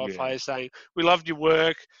ODI players saying, we loved your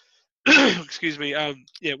work. Excuse me.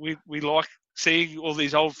 We like seeing all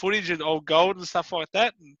these old footage and old gold and stuff like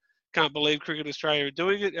that, and can't believe Cricket Australia are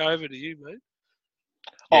doing it. Over to you, mate.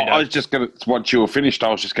 I was just going to, once you were finished, I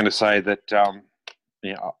was just going to say that,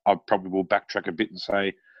 I probably will backtrack a bit and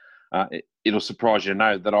say, it'll surprise you to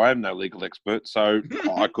know that I am no legal expert, so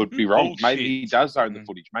I could be wrong. Maybe he does own the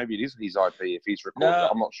footage. Maybe it is his IP if he's recorded it.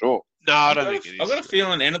 I'm not sure. No, I don't think it is. I've got a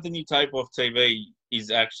feeling anything you tape off TV is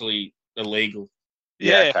actually illegal.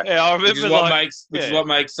 Yeah, I remember. Which is what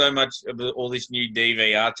makes so much of all this new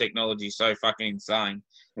DVR technology so fucking insane.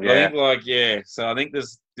 Yeah. I think, so I think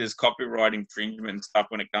there's copyright infringement and stuff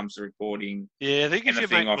when it comes to recording. Yeah, I think if you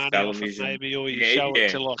make money television, off it maybe, or you show it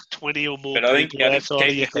to like 20 or more people outside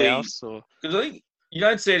of your house. Because I think you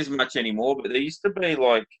don't see it as much anymore, but there used to be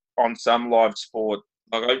like on some live sport,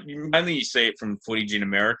 like mainly you see it from footage in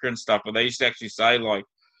America and stuff, but they used to actually say like,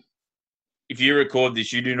 if you record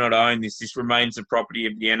this, you do not own this. This remains the property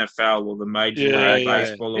of the NFL or the Major League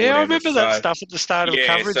Baseball or whatever. I remember that stuff at the start of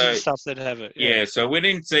coverage and stuff that have it. Yeah, so we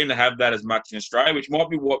didn't seem to have that as much in Australia, which might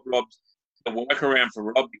be what the workaround for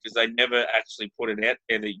Rob, because they never actually put it out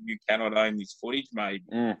there that you cannot own this footage, maybe.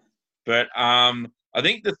 But I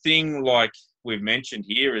think the thing, like we've mentioned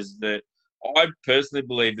here, is that I personally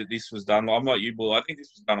believe that this was done. I'm not you, Bull. I think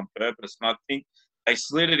this was done on purpose, and I think they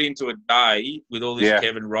slid it into a day with all this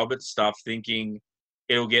Kevin Roberts stuff, thinking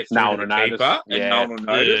it'll get through to the keeper and no one will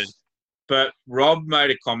notice. But Rob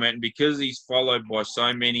made a comment, and because he's followed by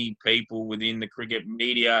so many people within the cricket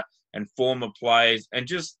media and former players and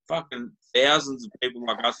just fucking thousands of people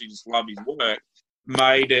like us who just love his work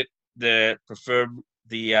made it the preferred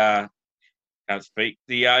he made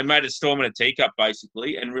it storm in a teacup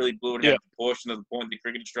basically and really blew it out of proportion to the point that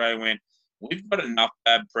Cricket Australia went, we've got enough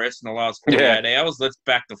bad press in the last 48 hours. Let's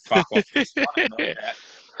back the fuck off this one.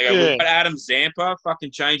 We've got Adam Zampa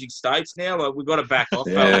fucking changing states now. Like, we've got to back off.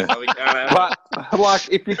 Yeah. Fellas. We can't have But, like,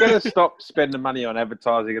 if you're going to stop spending money on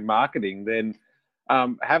advertising and marketing, then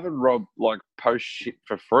having Rob, like, post shit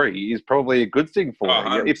for free is probably a good thing for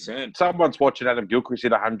him. If someone's watching Adam Gilchrist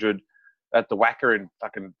hit 100 at the Wacker in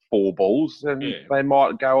fucking 4 balls, and they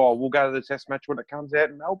might go, oh, we'll go to the test match when it comes out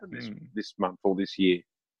in Melbourne this month or this year.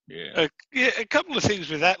 Yeah. A couple of things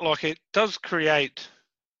with that, like, it does create,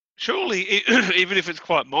 surely, even if it's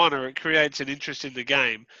quite minor, it creates an interest in the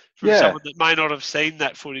game from someone that may not have seen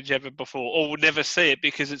that footage ever before or will never see it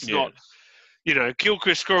because it's not, you know,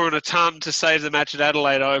 Gilchrist scoring a ton to save the match at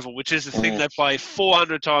Adelaide Oval, which is the thing they play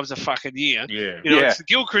 400 times a fucking year. Yeah. You know, it's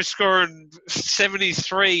Gilchrist scoring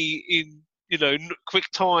 73 in, you know, quick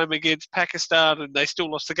time against Pakistan and they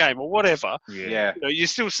still lost the game or whatever. Yeah. You know, you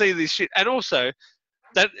still see this shit. And also,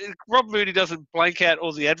 that Rob Mooney doesn't blank out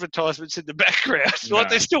all the advertisements in the background. No. Like,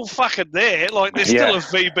 they're still fucking there. Like, there's still a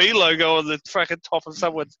VB logo on the fucking top of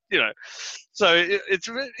someone's, you know. So it's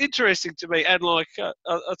interesting to me. And, like,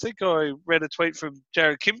 I think I read a tweet from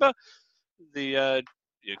Jared Kimber, the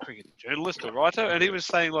cricket journalist or writer, and he was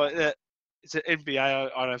saying, like, it's an NBA.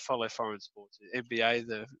 I don't follow foreign sports. NBA,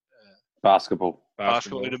 the basketball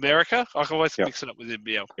in America. I can always mix it up with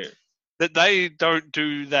NBL. Yeah. That they don't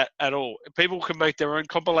do that at all. People can make their own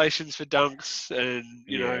compilations for dunks and,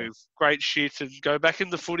 you know, great shit and go back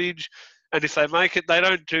in the footage. And if they make it, they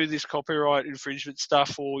don't do this copyright infringement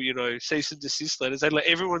stuff or, you know, cease and desist letters. They let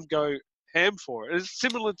everyone go ham for it. It's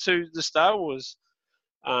similar to the Star Wars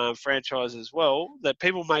franchise as well, that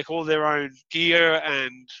people make all their own gear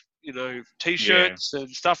and, you know, T-shirts and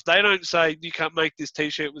stuff. They don't say, you can't make this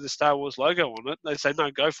T-shirt with a Star Wars logo on it. They say,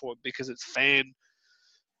 no, go for it because it's fan.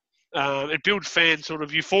 It builds fan sort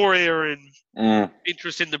of euphoria and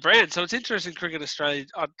interest in the brand. So it's interesting. Cricket Australia,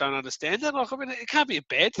 I don't understand that. Like, I mean, it can't be a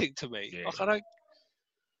bad thing to me. Yeah. Like, I don't.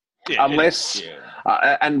 Unless,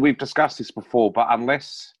 and we've discussed this before, but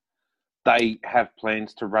unless they have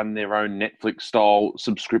plans to run their own Netflix-style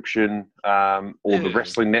subscription or the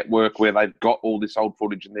Wrestling Network where they've got all this old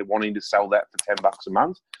footage and they're wanting to sell that for $10 a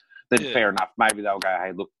month, then fair enough. Maybe they'll go,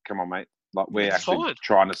 hey, look, come on, mate. Like, we're actually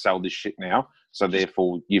trying to sell this shit now. So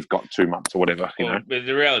therefore, you've got 2 months or whatever, you know. But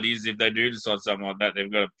the reality is, if they do decide something like that,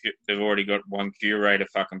 they've already got one curator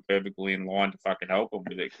fucking perfectly in line to fucking help them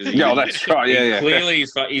with it. That's right. Clearly,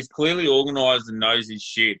 he's clearly organised and knows his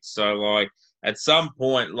shit. So, like, at some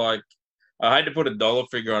point, like, I hate to put a dollar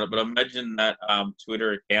figure on it, but imagine that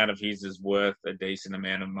Twitter account of his is worth a decent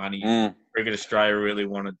amount of money. Cricket Australia really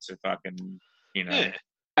wanted to fucking, you know. Yeah.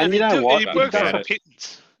 And you know what? It works for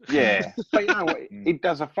pittance. Yeah, but you know what? It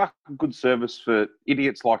does a fucking good service for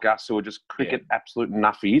idiots like us who are just cricket absolute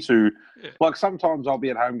nuffies who, like, sometimes I'll be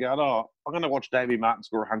at home going, oh, I'm going to watch Davey Martin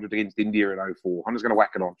score 100 against India in 04. I'm just going to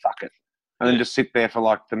whack it on, fuck it. And then just sit there for,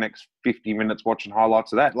 like, the next 50 minutes watching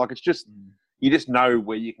highlights of that. Like, it's just, you just know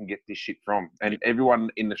where you can get this shit from. And everyone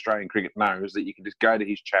in Australian cricket knows that you can just go to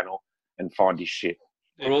his channel and find his shit.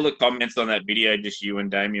 Were all the comments on that video just you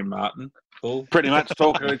and Damien Martin? Cool. Pretty much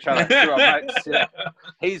talking to each other. Sure, mates. Yeah.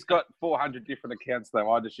 He's got 400 different accounts,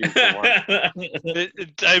 though. I just use the one.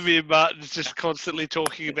 Damien Martin's just constantly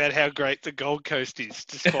talking about how great the Gold Coast is,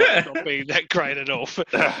 despite not being that great at all.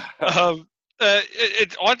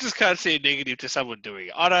 I just can't see a negative to someone doing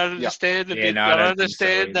it. I don't understand I don't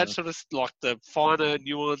understand that sort of, like, the finer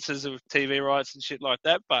nuances of TV rights and shit like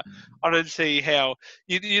that, but I don't see how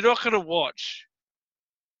you're not going to watch,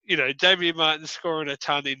 you know, Damien Martin scoring a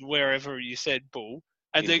ton in wherever you said Bull,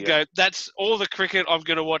 and then go, that's all the cricket I'm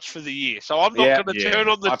going to watch for the year. So I'm not going to turn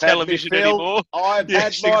on the television anymore. I've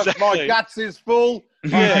had my guts is full. I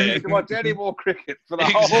don't need to watch any more cricket for the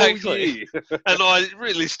whole year. And I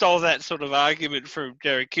really stole that sort of argument from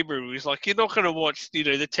Jared Kimber, who was like, you're not going to watch, you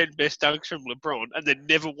know, the 10 best dunks from LeBron and then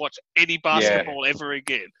never watch any basketball ever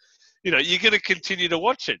again. You know, you're going to continue to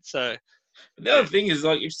watch it. So the other thing is,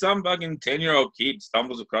 like, if some fucking 10-year-old kid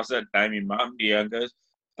stumbles across that Damien Martin video and goes,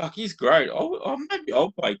 fuck, he's great. Maybe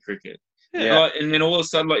I'll play cricket. Yeah. Like, and then all of a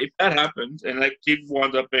sudden, like, if that happens and that kid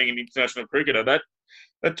winds up being an international cricketer, that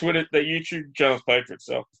YouTube channel's paid for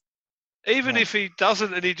itself. Even if he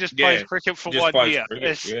doesn't and he just plays cricket for 1 year,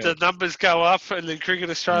 the numbers go up, and then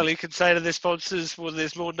Cricket Australia can say to their sponsors, well,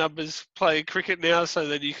 there's more numbers playing cricket now, so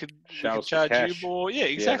then you can charge you more. Yeah,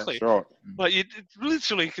 exactly. Yeah, that's right. Like, it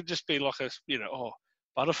literally could just be like a, you know,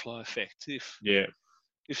 butterfly effect.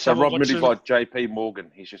 If So someone Rob wants Moody's to- like JP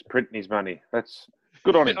Morgan. He's just printing his money. That's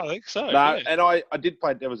good on him. I think so. No, yeah. and I did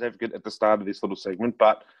play devil's advocate at the start of this little segment,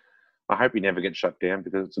 but I hope he never gets shut down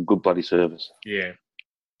because it's a good bloody service. Yeah.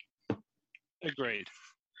 Agreed.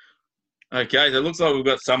 Okay, so it looks like we've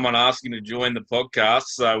got someone asking to join the podcast,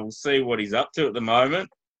 so we'll see what he's up to at the moment.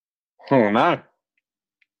 Oh, no.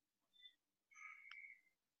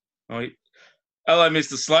 Oh, hello,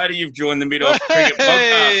 Mr. Slater. You've joined the Mid-Off Cricket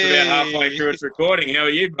Podcast about halfway through its recording. How are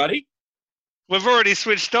you, buddy? We've already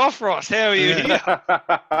switched off, Ross. How are you here?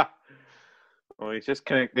 Well, he's just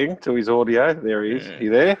connecting to his audio. There he is. Yeah. You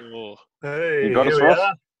there? Oh. Hey, You got us, here we Ross?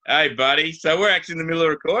 are. Hey, buddy. So we're actually in the middle of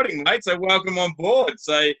recording, mate. So welcome on board.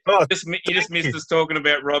 So you Oh, just thank missed you. us talking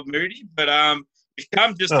about Rob Moody, but you've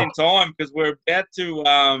come just Oh. in time because we're about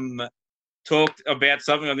to talk about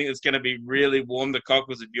something I think that's going to be really warm the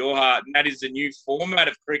cockles of your heart, and that is the new format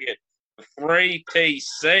of cricket, the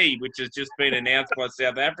 3TC, which has just been announced by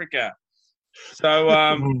South Africa. So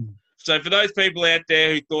So for those people out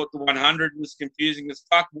there who thought the 100 was confusing as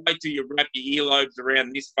fuck, wait till you wrap your earlobes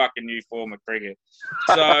around this fucking new form of cricket.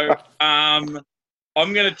 So I'm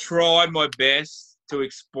going to try my best to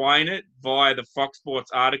explain it via the Fox Sports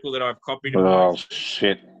article that I've copied. Oh,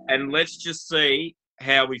 shit. And let's just see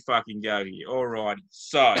how we fucking go here. All righty.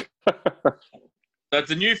 So it's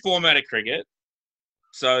a new format of cricket.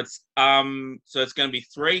 So it's going to be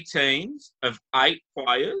 3 teams of 8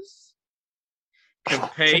 players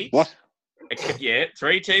compete. What? Yeah,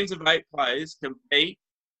 3 teams of 8 players compete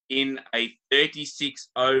in a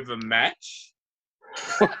 36-over match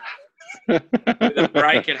with a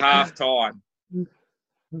break at half time.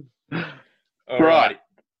 All right.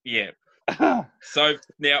 Yeah. So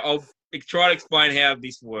now I'll try to explain how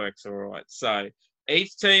this works. All right. So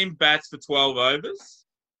each team bats for 12 overs.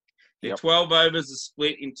 The Yep. 12 overs are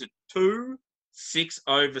split into 2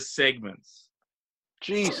 6-over segments.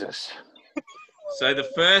 Jesus. So the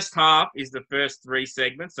first half is the first 3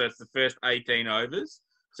 segments. So it's the first 18 overs.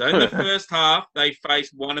 So in the first half, they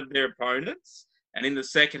face one of their opponents. And in the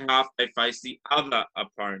second half, they face the other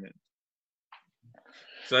opponent.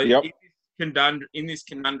 So Yep. in this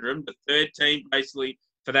conundrum, the third team basically,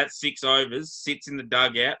 for that 6 overs, sits in the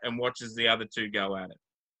dugout and watches the other 2 go at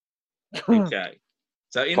it. Okay.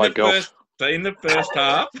 So in Play the golf. first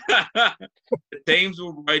half, the teams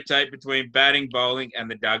will rotate between batting, bowling,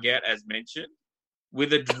 and the dugout, as mentioned,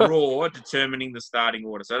 with a draw determining the starting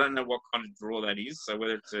order. So I don't know what kind of draw that is. So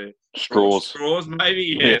whether it's a straws,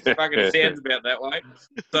 maybe. Yeah, it fucking sounds about that way.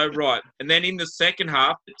 So right, and then in the second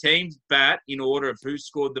half, the teams bat in order of who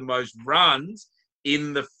scored the most runs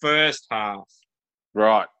in the first half.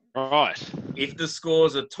 Right. Right. If the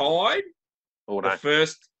scores are tied, Order. the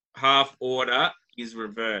first half order is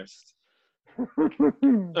reversed.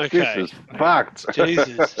 Okay. This is fucked.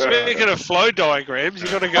 Jesus. Speaking of flow diagrams,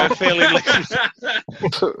 you've got to go fairly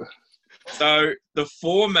linear. So the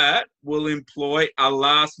format will employ a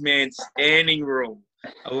last man standing rule,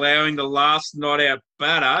 allowing the last not out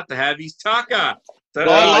batter to have his tucker. So I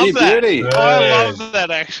love you that. beauty. I love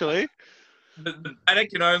that, actually. the batter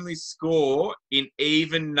can only score in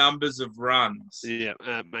even numbers of runs. Yeah,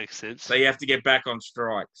 that makes sense. So you have to get back on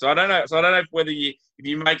strike. So I don't know. So I don't know whether if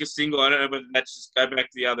you make a single, I don't know whether that's just go back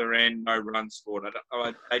to the other end, no runs scored.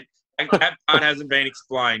 That part hasn't been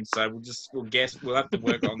explained, so we'll guess. We'll have to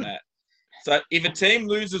work on that. So if a team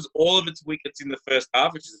loses all of its wickets in the first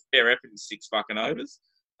half, which is a fair effort in 6 fucking overs,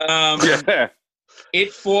 Yeah.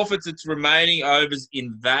 it forfeits its remaining overs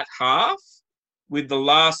in that half, with the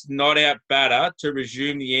last not out batter to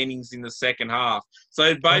resume the innings in the second half.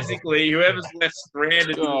 So basically, whoever's left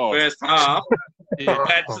stranded in the God. first half Yeah.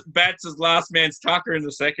 bats as last man's tucker in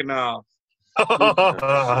the second half.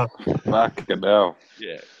 Fucking hell.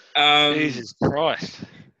 Yeah. Jesus Christ.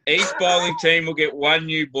 Each bowling team will get 1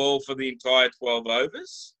 new ball for the entire 12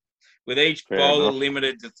 overs, with each Fair bowler enough.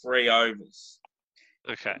 limited to 3 overs.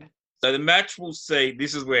 Okay. So the match will see.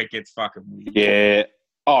 This is where it gets fucking weird. Yeah.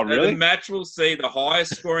 Oh, So the really? match will see the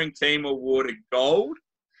highest scoring team awarded gold,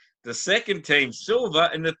 the second team silver,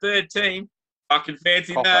 and the third team, fucking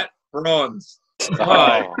fancy Copper. that, bronze.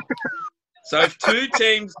 Oh. So if two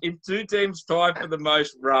teams tie for the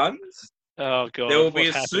most runs, Oh, God. there will be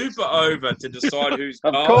what a happens? super over to decide who's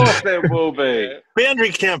Of gold. course there will be. Yeah,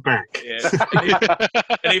 Boundary count back. yeah.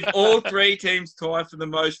 And if all 3 teams tie for the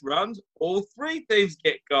most runs, all 3 teams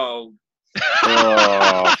get gold.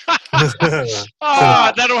 Oh,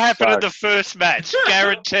 That'll happen in Fuck. the first match.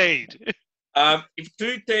 Guaranteed. If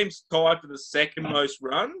 2 teams tie for the second most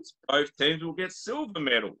runs, both teams will get silver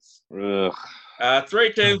medals. ugh.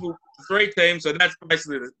 3 teams. So that's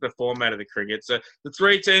basically the format of the cricket. So the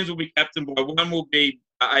 3 teams will be captained by one will be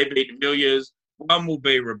A.B. de Villiers, One will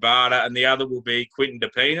be Rabada, and the other will be Quinton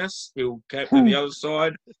DePenis, who'll captain the other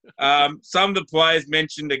side. Some of the players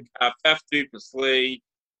mentioned are Faf du Plessis,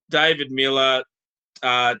 David Miller,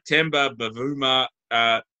 Temba Bavuma,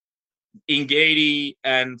 Ngidi,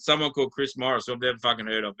 and someone called Chris Morris, who I've never fucking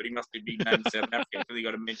heard of, but he must be a big name in South Africa, so he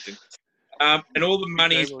got to mention. And all the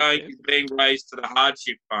money is being raised to the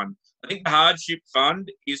hardship fund. I think the hardship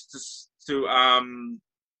fund is to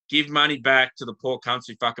give money back to the poor cunts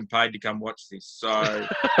who fucking paid to come watch this. So,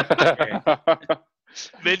 yeah.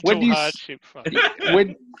 Mental hardship fund.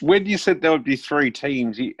 When you said there would be 3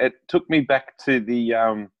 teams, it took me back to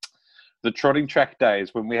the trotting track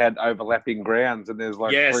days when we had overlapping grounds and there's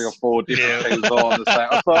like 3 or 4 different teams all on the same.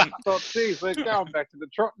 I thought, geez, we're going back to the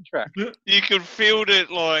trotting track. You could field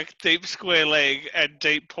it like deep square leg and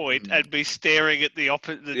deep point and be staring at the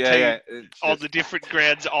opposite team on the different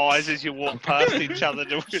grounds' eyes as you walk past each other.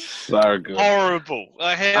 So good. Horrible.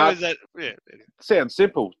 How is that? Yeah. Sounds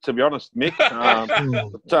simple, to be honest, Mick.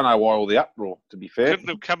 Don't know why all the uproar, to be fair. Couldn't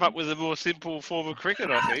have come up with a more simple form of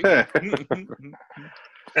cricket, I think.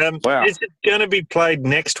 Wow. Is it going to be played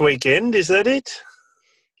next weekend? Is that it?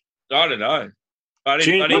 I don't know.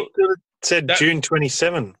 June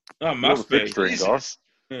 27. Oh, must be.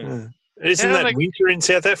 Isn't that winter in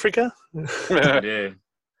South Africa? Yeah.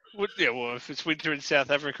 Well, if it's winter in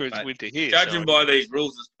South Africa, it's winter here. Judging by these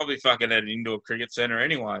rules, it's probably fucking at an indoor cricket centre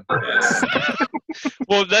anyway.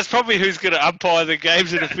 Well, that's probably who's going to umpire the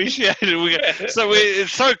games and officiate it.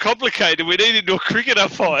 It's so complicated. We need indoor cricket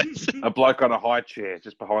umpires. A bloke on a high chair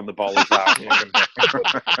just behind the bowler's arm.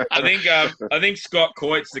 I think Scott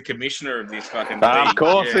Coyte's the commissioner of this fucking league. Of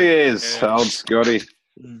course he is. Yeah. Old Scotty.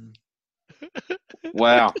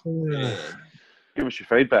 Wow. Yeah. Give us your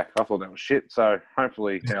feedback. I thought that was shit. So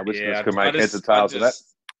hopefully our listeners can make heads or tails of that.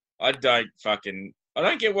 I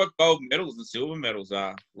don't get what gold medals and silver medals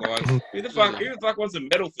are. Like, who the fuck wants a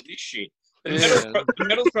medal for this shit? The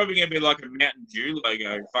medal's probably going to be like a Mountain Dew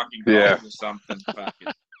logo, fucking gold or something.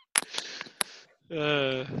 Fucking.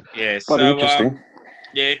 So interesting.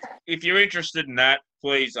 If you're interested in that,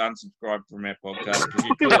 please unsubscribe from our podcast because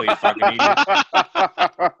you're clearly a fucking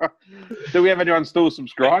idiot. Do we have anyone still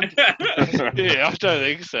subscribed? Yeah, I don't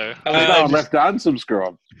think so. There's no one left to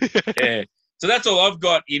unsubscribe. Yeah. So that's all I've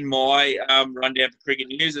got in my rundown for cricket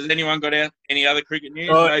news. Has anyone got any other cricket news?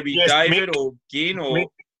 Maybe yes, David Mick, or Gin or Mick.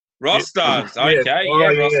 Ross does. Okay,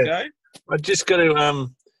 Ross go. I just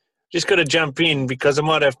got to jump in because I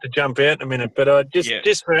might have to jump out in a minute. But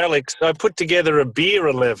just for Alex, I put together a beer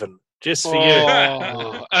 11 just for you.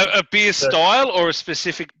 A beer style or a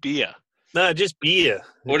specific beer? No, just beer.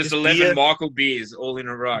 What is 11 beer? Michael beers all in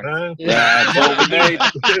a row? No. That's all we need.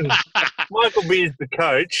 Michael Beer's the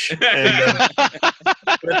coach. And,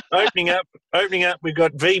 opening up, we've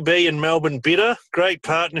got VB and Melbourne Bitter. Great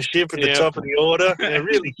partnership at the top of the order. They're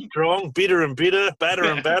really strong. Bitter and bitter, batter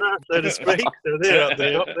and batter, so to speak. So they're up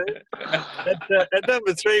there. At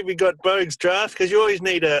number 3, we got Bogue's Draft because you always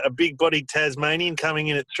need a big-bodied Tasmanian coming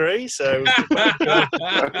in at 3. So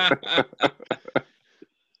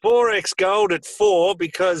 4X Gold at 4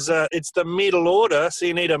 because it's the middle order, so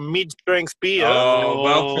you need a mid-strength beer. Oh,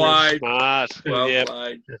 well played. Smart. Well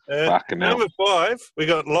played. Number 5, we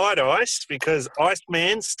got Light Ice because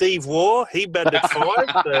Iceman, Steve Waugh, he batted at 5,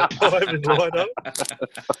 so 5 is Light Ice.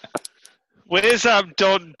 Where's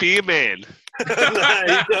Don Beerman? No,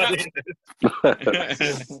 he's not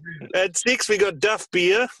in. At 6, we got Duff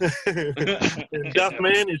Beer. Duff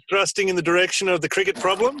Man is thrusting in the direction of the cricket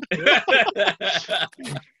problem.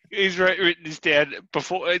 He's written this down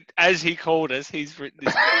before, as he called us. He's written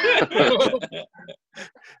this down.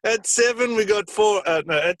 At 7, we got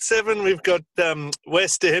we've got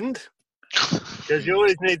West End because you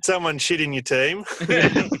always need someone shit in your team.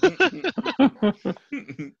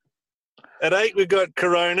 At 8, we've got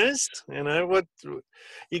Coronas. You know what?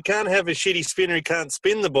 You can't have a shitty spinner who can't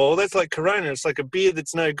spin the ball. That's like Corona. It's like a beer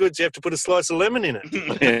that's no good. So you have to put a slice of lemon in it.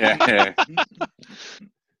 Yeah.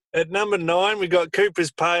 At number 9, we got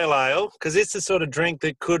Cooper's Pale Ale because it's the sort of drink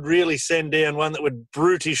that could really send down one that would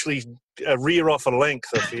brutishly rear off a length,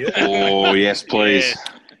 I feel. Oh, yes, please.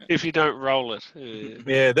 Yeah. If you don't roll it.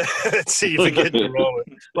 Yeah, that's it. You forget to roll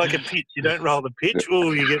it. Like a pitch. You don't roll the pitch.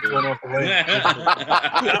 Oh, you get one off a length.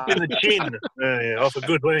 Up in the chin. Off a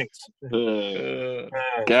good length.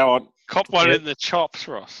 Go on. Cop one in the chops,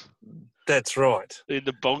 Ross. That's right. In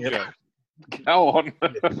the bongo. Yep. Go on.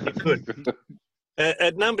 Good.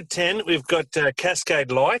 At number 10, we've got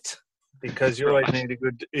Cascade Light because you always need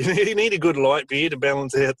a good light beer to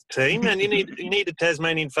balance out the team, and you need a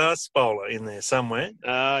Tasmanian fast bowler in there somewhere.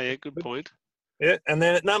 Yeah, good point. Yeah, and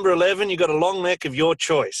then at number 11, you've got a long neck of your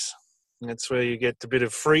choice. That's where you get a bit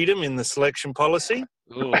of freedom in the selection policy.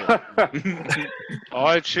 Ooh.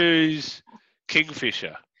 I choose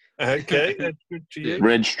Kingfisher. Okay, that's good for you.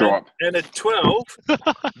 Red stripe. And at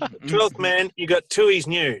 12th man, you got Tui's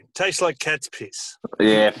New. Tastes like cat's piss.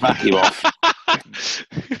 Yeah, fuck you off.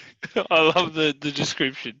 I love the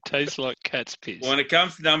description. Tastes like cat's piss. When it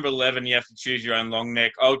comes to number 11, you have to choose your own long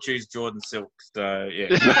neck. I'll choose Jordan Silk. So, yeah.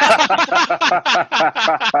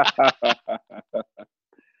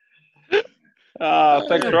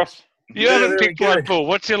 Thanks, Ross. You haven't picked one, Paul.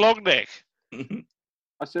 What's your long neck?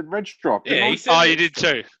 I said red stripe. Yeah, he said Oh, you did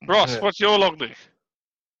too. Ross, what's your long neck?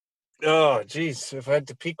 Oh, geez. If I had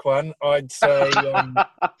to pick one, I'd say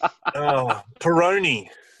Peroni.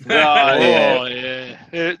 Oh, yeah.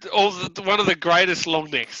 One of the greatest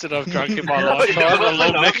long necks that I've drunk in my lifetime, a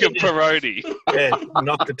long neck of Peroni. Yeah,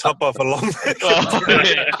 knock the top off a long neck. Oh,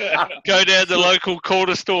 yeah. Go down the local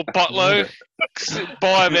corner store, Butlow,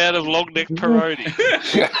 buy them out of long neck Peroni.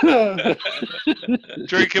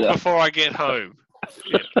 Drink it before I get home.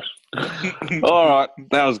 Yeah. All right,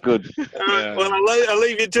 that was good. Well, I'll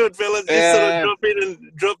leave you to it, fellas. Just sort of drop in and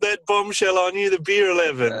drop that bombshell on you, the beer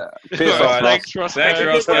 11. Thanks, Ross. Thanks,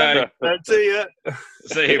 Roscoe. See ya.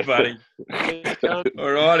 See you, buddy.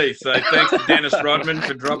 All righty. So thanks to Dennis Rodman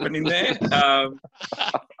for dropping in there.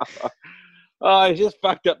 Oh, he just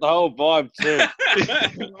fucked up the whole vibe too.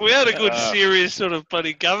 We had a good, serious sort of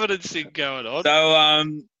bloody governance thing going on.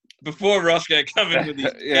 So before Roscoe come in with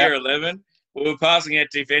his Tier 11, we were passing out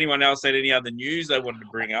to if anyone else had any other news they wanted to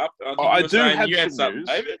bring up. I do have you had some something, news.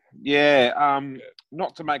 David? Yeah,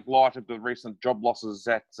 not to make light of the recent job losses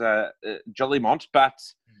at Jellymont, but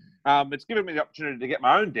it's given me the opportunity to get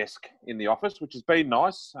my own desk in the office, which has been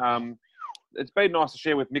nice. It's been nice to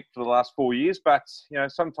share with Mick for the last 4 years, but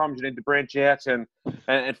sometimes you need to branch out and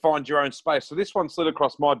find your own space. So this one slid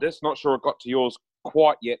across my desk. Not sure it got to yours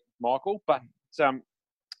quite yet, Michael, but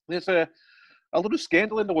there's a little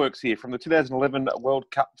scandal in the works here from the 2011 World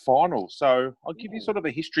Cup final. So I'll give you sort of a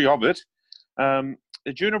history of it.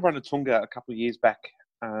 Arjuna Ranatunga a couple of years back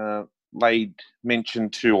made mention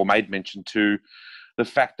to the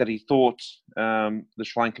fact that he thought the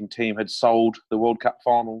Sri Lankan team had sold the World Cup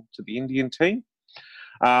final to the Indian team.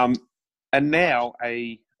 And now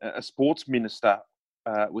a sports minister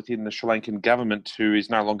within the Sri Lankan government who is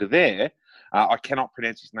no longer there, I cannot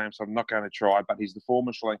pronounce his name, so I'm not going to try, but he's the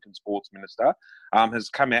former Sri Lankan sports minister, has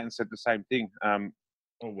come out and said the same thing. Oh,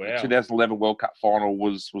 wow. The 2011 World Cup final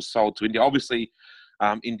was sold to India. Obviously,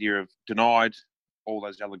 India have denied all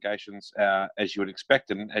those allegations, as you would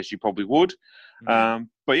expect and as you probably would. Mm-hmm.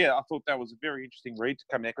 But yeah, I thought that was a very interesting read to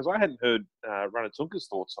come out because I hadn't heard Ranatunga's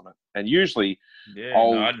thoughts on it. And usually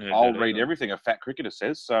I'll read everything a fat cricketer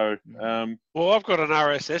says. So, well, I've got an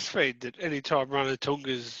RSS feed that anytime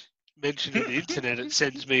Ranatunga's mentioned in the internet, it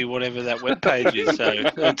sends me whatever that webpage is. So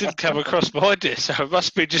it didn't come across my desk. So it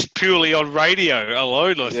must be just purely on radio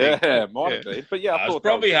alone, I think. Yeah, might have been. But yeah, I thought it's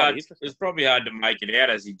probably hard. It's probably hard to make it out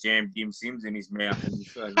as he jammed Jim Sims in his mouth.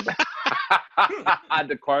 Had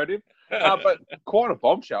to quote him. But quite a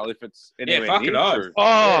bombshell if it's anywhere near true.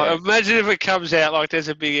 Oh, imagine if it comes out like there's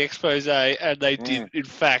a big expose and they did, in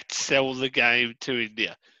fact, sell the game to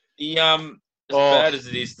India. As bad as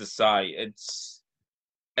it is to say,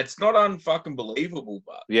 it's not unfucking believable,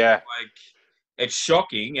 but it's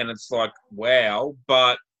shocking and it's like, wow.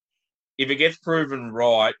 But if it gets proven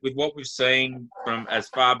right with what we've seen from as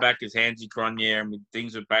far back as Hansi Cronje and with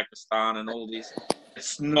things with Pakistan and all this,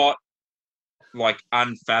 it's not like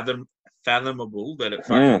unfathomable that it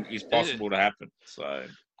fucking is possible to happen. So,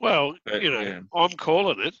 well, I'm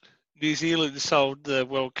calling it. New Zealand sold the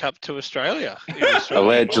World Cup to Australia.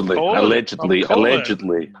 Allegedly.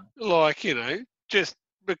 Like, just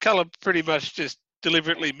McCullum pretty much just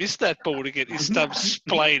deliberately missed that ball to get his stubs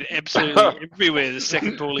splayed absolutely everywhere the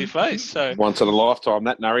second ball he faced. So once in a lifetime,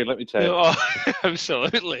 that Nurry, let me tell you. Oh,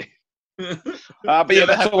 absolutely. But yeah,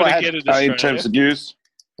 that's all I had in terms of news.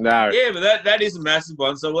 No. Yeah, but that is a massive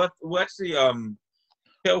one. So we'll actually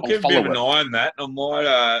we'll keep a bit of an eye on that. I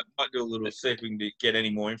might do a little see if we can get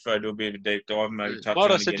any more info, do a bit of a deep dive, maybe touch on it.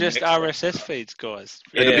 Might I suggest RSS feeds, guys?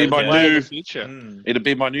 It'll be my new future. It'll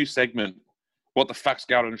be my new segment. What the fuck's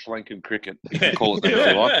going on in Sri Lankan cricket? You can call it that if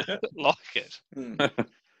you like. Like it.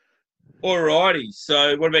 Alrighty.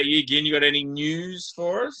 So, what about you, Gin? You got any news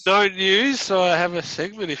for us? No news. So I have a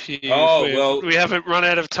segment. If we haven't run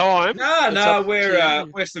out of time. No,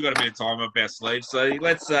 we've still got a bit of time up our sleeves. So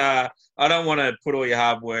let's. I don't want to put all your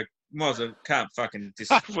hard work can't fucking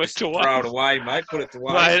just Went to throw it away, mate. Put it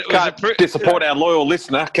away. Mate, it was a Can't disappoint our loyal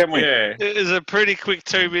listener, can we? Yeah. It was a pretty quick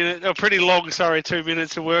 2 minute, or pretty long, 2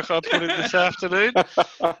 minutes of work I put in this afternoon.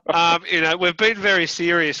 We've been very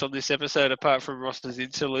serious on this episode, apart from Ross's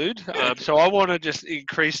interlude. So I want to just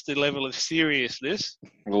increase the level of seriousness.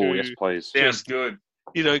 Oh, yes, please. Sounds good.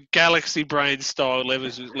 Galaxy brain style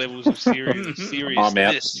levels of seriousness. I'm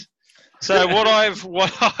out. So what I've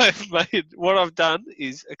done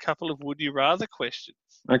is a couple of would you rather questions.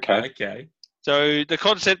 Okay. So the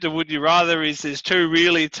concept of would you rather is there's two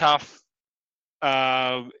really tough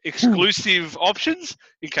exclusive options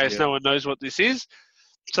in case no one knows what this is.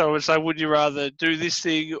 So it's like, would you rather do this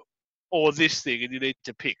thing or this thing, and you need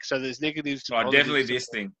to pick. So there's negatives to positives. Definitely this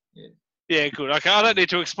thing. Yeah, good. Okay, I don't need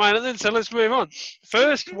to explain it then, so let's move on.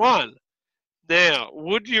 First one. Now,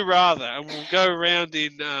 would you rather, and we'll go around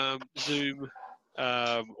in Zoom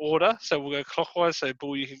order, so we'll go clockwise, so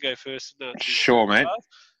Bull, you can go first. Sure, mate.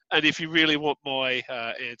 And if you really want my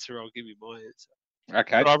answer, I'll give you my answer.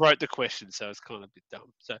 Okay. But I wrote the question, so it's kind of a bit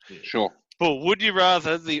dumb. So, Sure. Bull, would you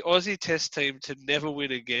rather the Aussie Test team to never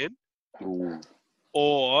win again, Ooh.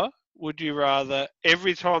 or would you rather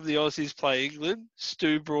every time the Aussies play England,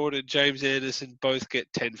 Stu Broad and James Anderson both get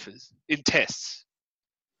 10-fers in tests?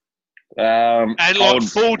 And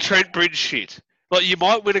full Trent Bridge shit. Like, you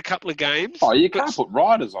might win a couple of games. Oh, you can't put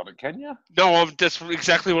riders on it, can you? No, that's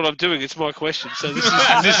exactly what I'm doing. It's my question. So this is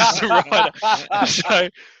the rider.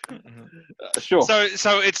 Sure. So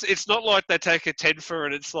it's not like they take a 10-fer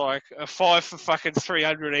and it's like a 5 for fucking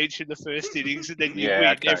 300 each in the first innings and then you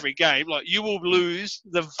win every game. Like, you will lose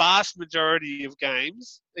the vast majority of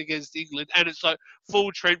games against England, and it's like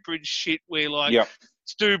full Trent Bridge shit where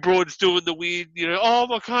Stu Broad's doing the weird,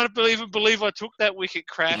 I can't believe I took that wicket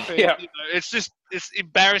crap. And, it's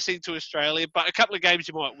embarrassing to Australia, but a couple of games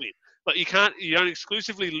you might win. But you don't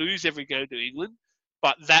exclusively lose every game to England,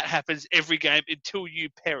 but that happens every game until you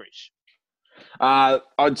perish.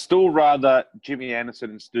 I'd still rather Jimmy Anderson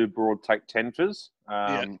and Stu Broad take 10-fers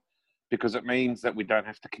because it means that we don't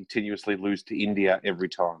have to continuously lose to India every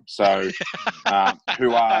time. So,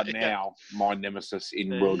 who are now my nemesis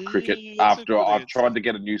in world cricket after I've tried to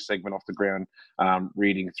get a new segment off the ground,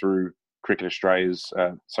 reading through Cricket Australia's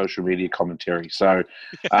social media commentary. So,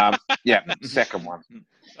 second one.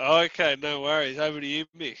 Okay, no worries. Over to you,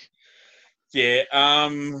 Mick. Yeah,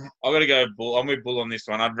 I've got to go Bull. I'm with Bull on this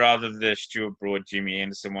one. I'd rather the Stuart Broad, Jimmy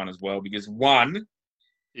Anderson one as well because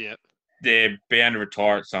they're bound to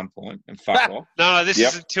retire at some point and fuck off. No, this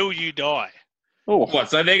is until you die. Oh.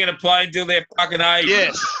 What? So they're going to play until they're fucking 80?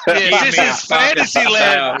 Yes. This is fantasy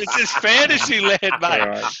land. This is fantasy land, mate.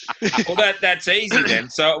 Right. Well, that's easy then.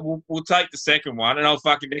 So we'll take the second one, and I'll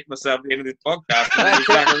fucking nick myself at the end of this podcast.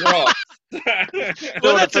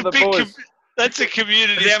 Well, that's a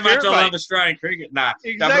community. How much I love Australian cricket? Nah.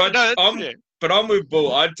 Exactly. But I'm with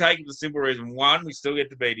Bull. I'd take it for the simple reason: one, we still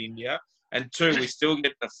get to beat India, and two, we still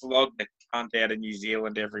get to flog the cunt out of New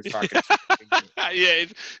Zealand every fucking.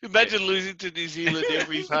 Imagine losing to New Zealand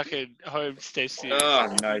every fucking home test series.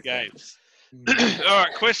 Oh, no games. All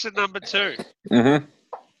right, question number 2. Mm-hmm.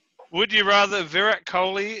 Would you rather Virat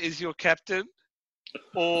Kohli is your captain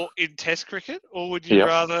or in Test cricket, or would you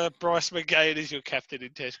rather Bryce McGain is your captain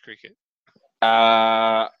in Test cricket?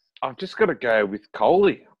 I'm just going to go with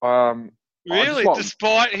Kohli. Really?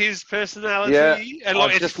 Despite his personality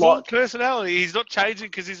and his full personality, he's not changing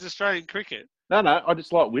because he's Australian cricket. No, I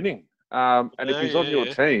just like winning. And if he's on your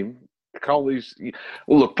team, Kohli's...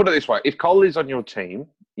 Well, look, put it this way. If Kohli's on your team,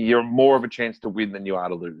 you're more of a chance to win than you are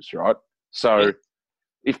to lose, right? So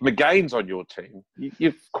if McGain's on your team,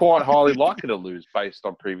 you're quite highly likely to lose based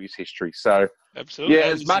on previous history. So, absolutely. Yeah,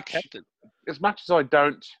 as much as I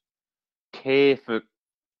don't care for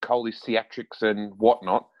Kohli's theatrics and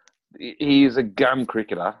whatnot, he is a gun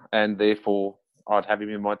cricketer, and therefore I'd have him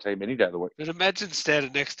in my team any day of the week. But imagine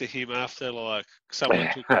standing next to him after someone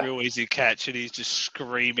took a real easy catch and he's just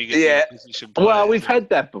screaming at the opposition player. Well, we've had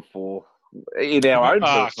that before in our own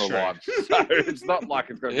personal lives, so it's not like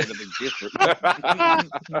it's going to be anything different.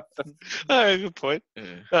 Good point.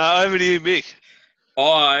 Over to you, Mick.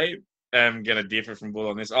 I am going to differ from Bull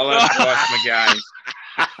on this. I'll have Bryce McGain.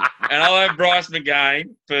 And I'll have Bryce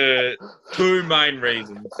McGain for 2 main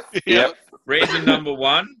reasons. Yep. Reason number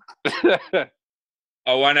 1,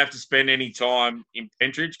 I won't have to spend any time in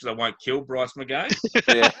Pentridge because I won't kill Bryce McGain.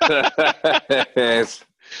 Yes.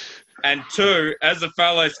 And 2, as a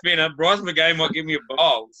fellow spinner, Bryce McGain might give me a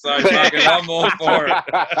bowl. So I'm all for it.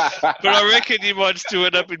 But I reckon you might still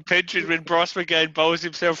end up in Pentridge when Bryce McGain bowls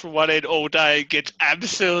himself from one end all day and gets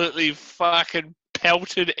absolutely fucking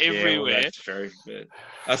pelted everywhere. Well, that's true. But...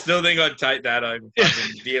 I still think I'd take that over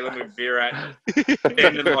fucking dealing with Virat.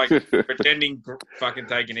 Pretending fucking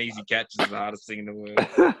taking easy catches is the hardest thing in the world.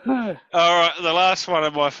 All right, the last one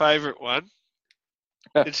of my favourite one.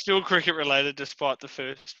 It's still cricket related despite the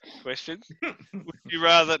first question. Would you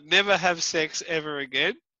rather never have sex ever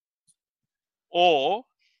again or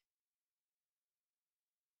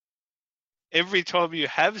every time you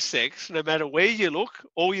have sex, no matter where you look,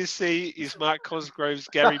 all you see is Mark Cosgrove's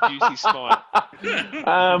Gary Busey smile?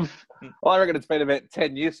 Well, I reckon it's been about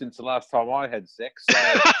 10 years since the last time I had sex. So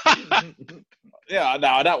yeah, no,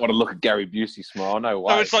 I don't want to look at Gary Busey smile. No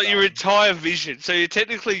way. So it's like your entire vision. So you're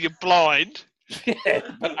blind. Yeah,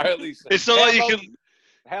 but only. It's not like you can.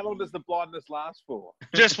 How long does the blindness last for?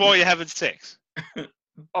 Just while you're having sex.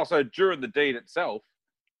 Oh, so during the deed itself?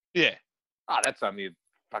 Yeah. Oh, that's only a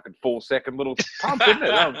fucking 4-second little pump, isn't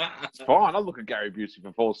it? It's fine. I'll look at Gary Busey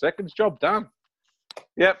for 4 seconds. Job done.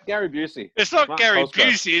 Yep, Gary Busey. It's not Mark Gary Cosgrove.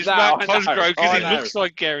 Busey. It's No, Mark I know. Cosgrove because I he know. looks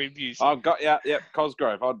like Gary Busey. I've got yep,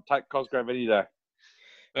 Cosgrove. I'd take Cosgrove any day.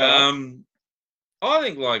 I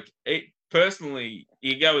think personally,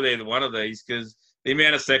 you go with either one of these because the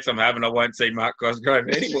amount of sex I'm having, I won't see Mark Cosgrove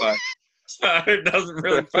anyway. So it doesn't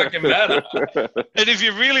really fucking matter. And if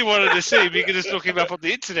you really wanted to see him, you could just look him up on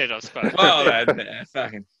the internet, I suppose. Oh,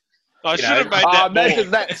 fucking. I should have made that imagine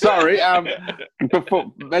more. that. Sorry.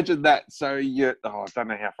 Imagine that. So I don't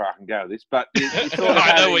know how far I can go with this, but you sort of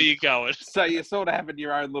I know where you're going. So you're sort of having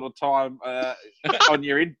your own little time on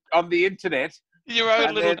the internet. Your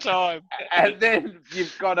own little time. And then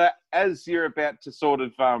you've got to, as you're about to sort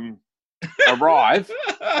of arrive,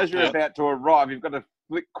 you've got to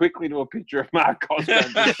flick quickly to a picture of Mark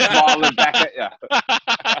Cosgrove just smiling back at you.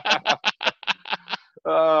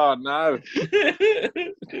 Oh, no.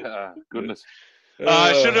 Goodness.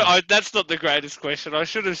 That's not the greatest question. I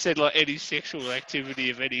should have said like any sexual activity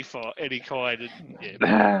of any kind.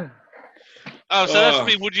 Yeah. That's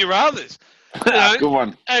me. Would you rather's? Good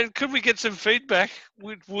one. And could we get some feedback?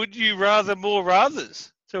 Would you rather more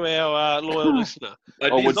rathers to our loyal listener?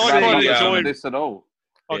 Or would quite enjoy this at all?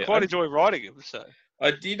 I quite enjoy writing them. So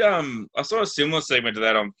I did. I saw a similar segment to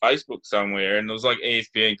that on Facebook somewhere, and it was like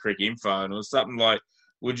ESPN Cricket Info, and it was something like,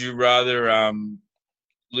 "Would you rather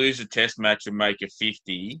lose a Test match and make a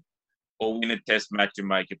 50, or win a Test match and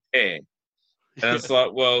make a pair?" And it's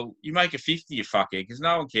like, well, you make a 50, you fuckhead, because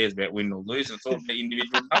no one cares about winning or losing. It's all about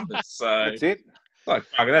individual numbers. So that's it. Like,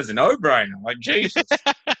 fuck, that's a no-brainer. Like, Jesus.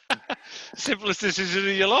 Simplest decision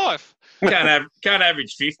of your life. Can't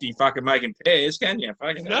average 50 fucking making pairs, can you?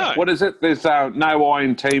 Fucking No. What is it? There's no I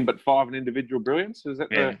in team, but 5 in individual brilliance. Is that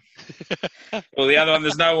Yeah. Well, the other one,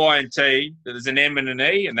 there's no I in T. There's an M and an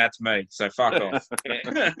E, and that's me. So fuck off.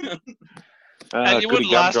 Yeah. And you wouldn't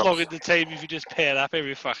last long in the team if you just paired up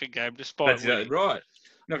every fucking game, despite That's exactly right.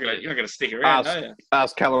 You're not gonna stick around, are you?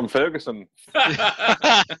 Ask Callum Ferguson.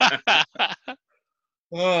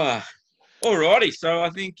 Oh, alrighty. So I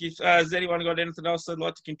think if has anyone got anything else they'd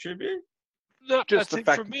like to contribute? No, Just the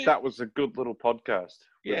fact that that was a good little podcast.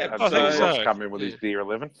 Yeah, I think so. Ross come in with his beer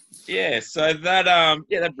 11. Yeah. So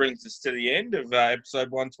that brings us to the end of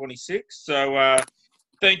episode 126. So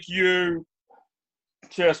thank you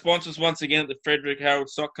to our sponsors once again at the Frederick Harold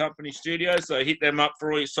Sock Company Studios. So hit them up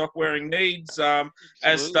for all your sock wearing needs.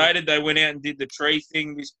 As stated, they went out and did the tree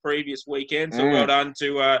thing this previous weekend. So well done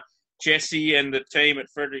to Jesse and the team at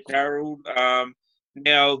Frederick Harold.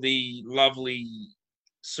 Now the lovely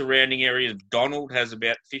surrounding area of Donald has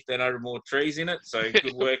about 1,500 more trees in it. So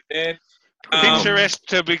good work there. Picturesque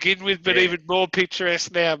to begin with, but even more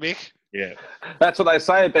picturesque now, Mick. Yeah. That's what they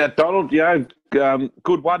say about Donald.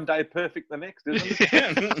 Good one day, perfect the next, isn't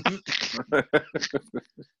it?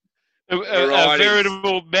 a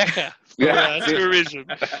veritable mecca for tourism.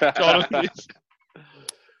 Donald is.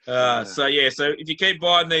 So if you keep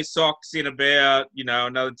buying these socks in about,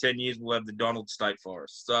 another 10 years, we'll have the Donald State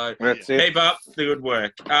Forest. So keep up the good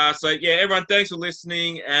work. Everyone, thanks for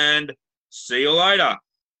listening and see you later.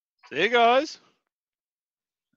 See you guys.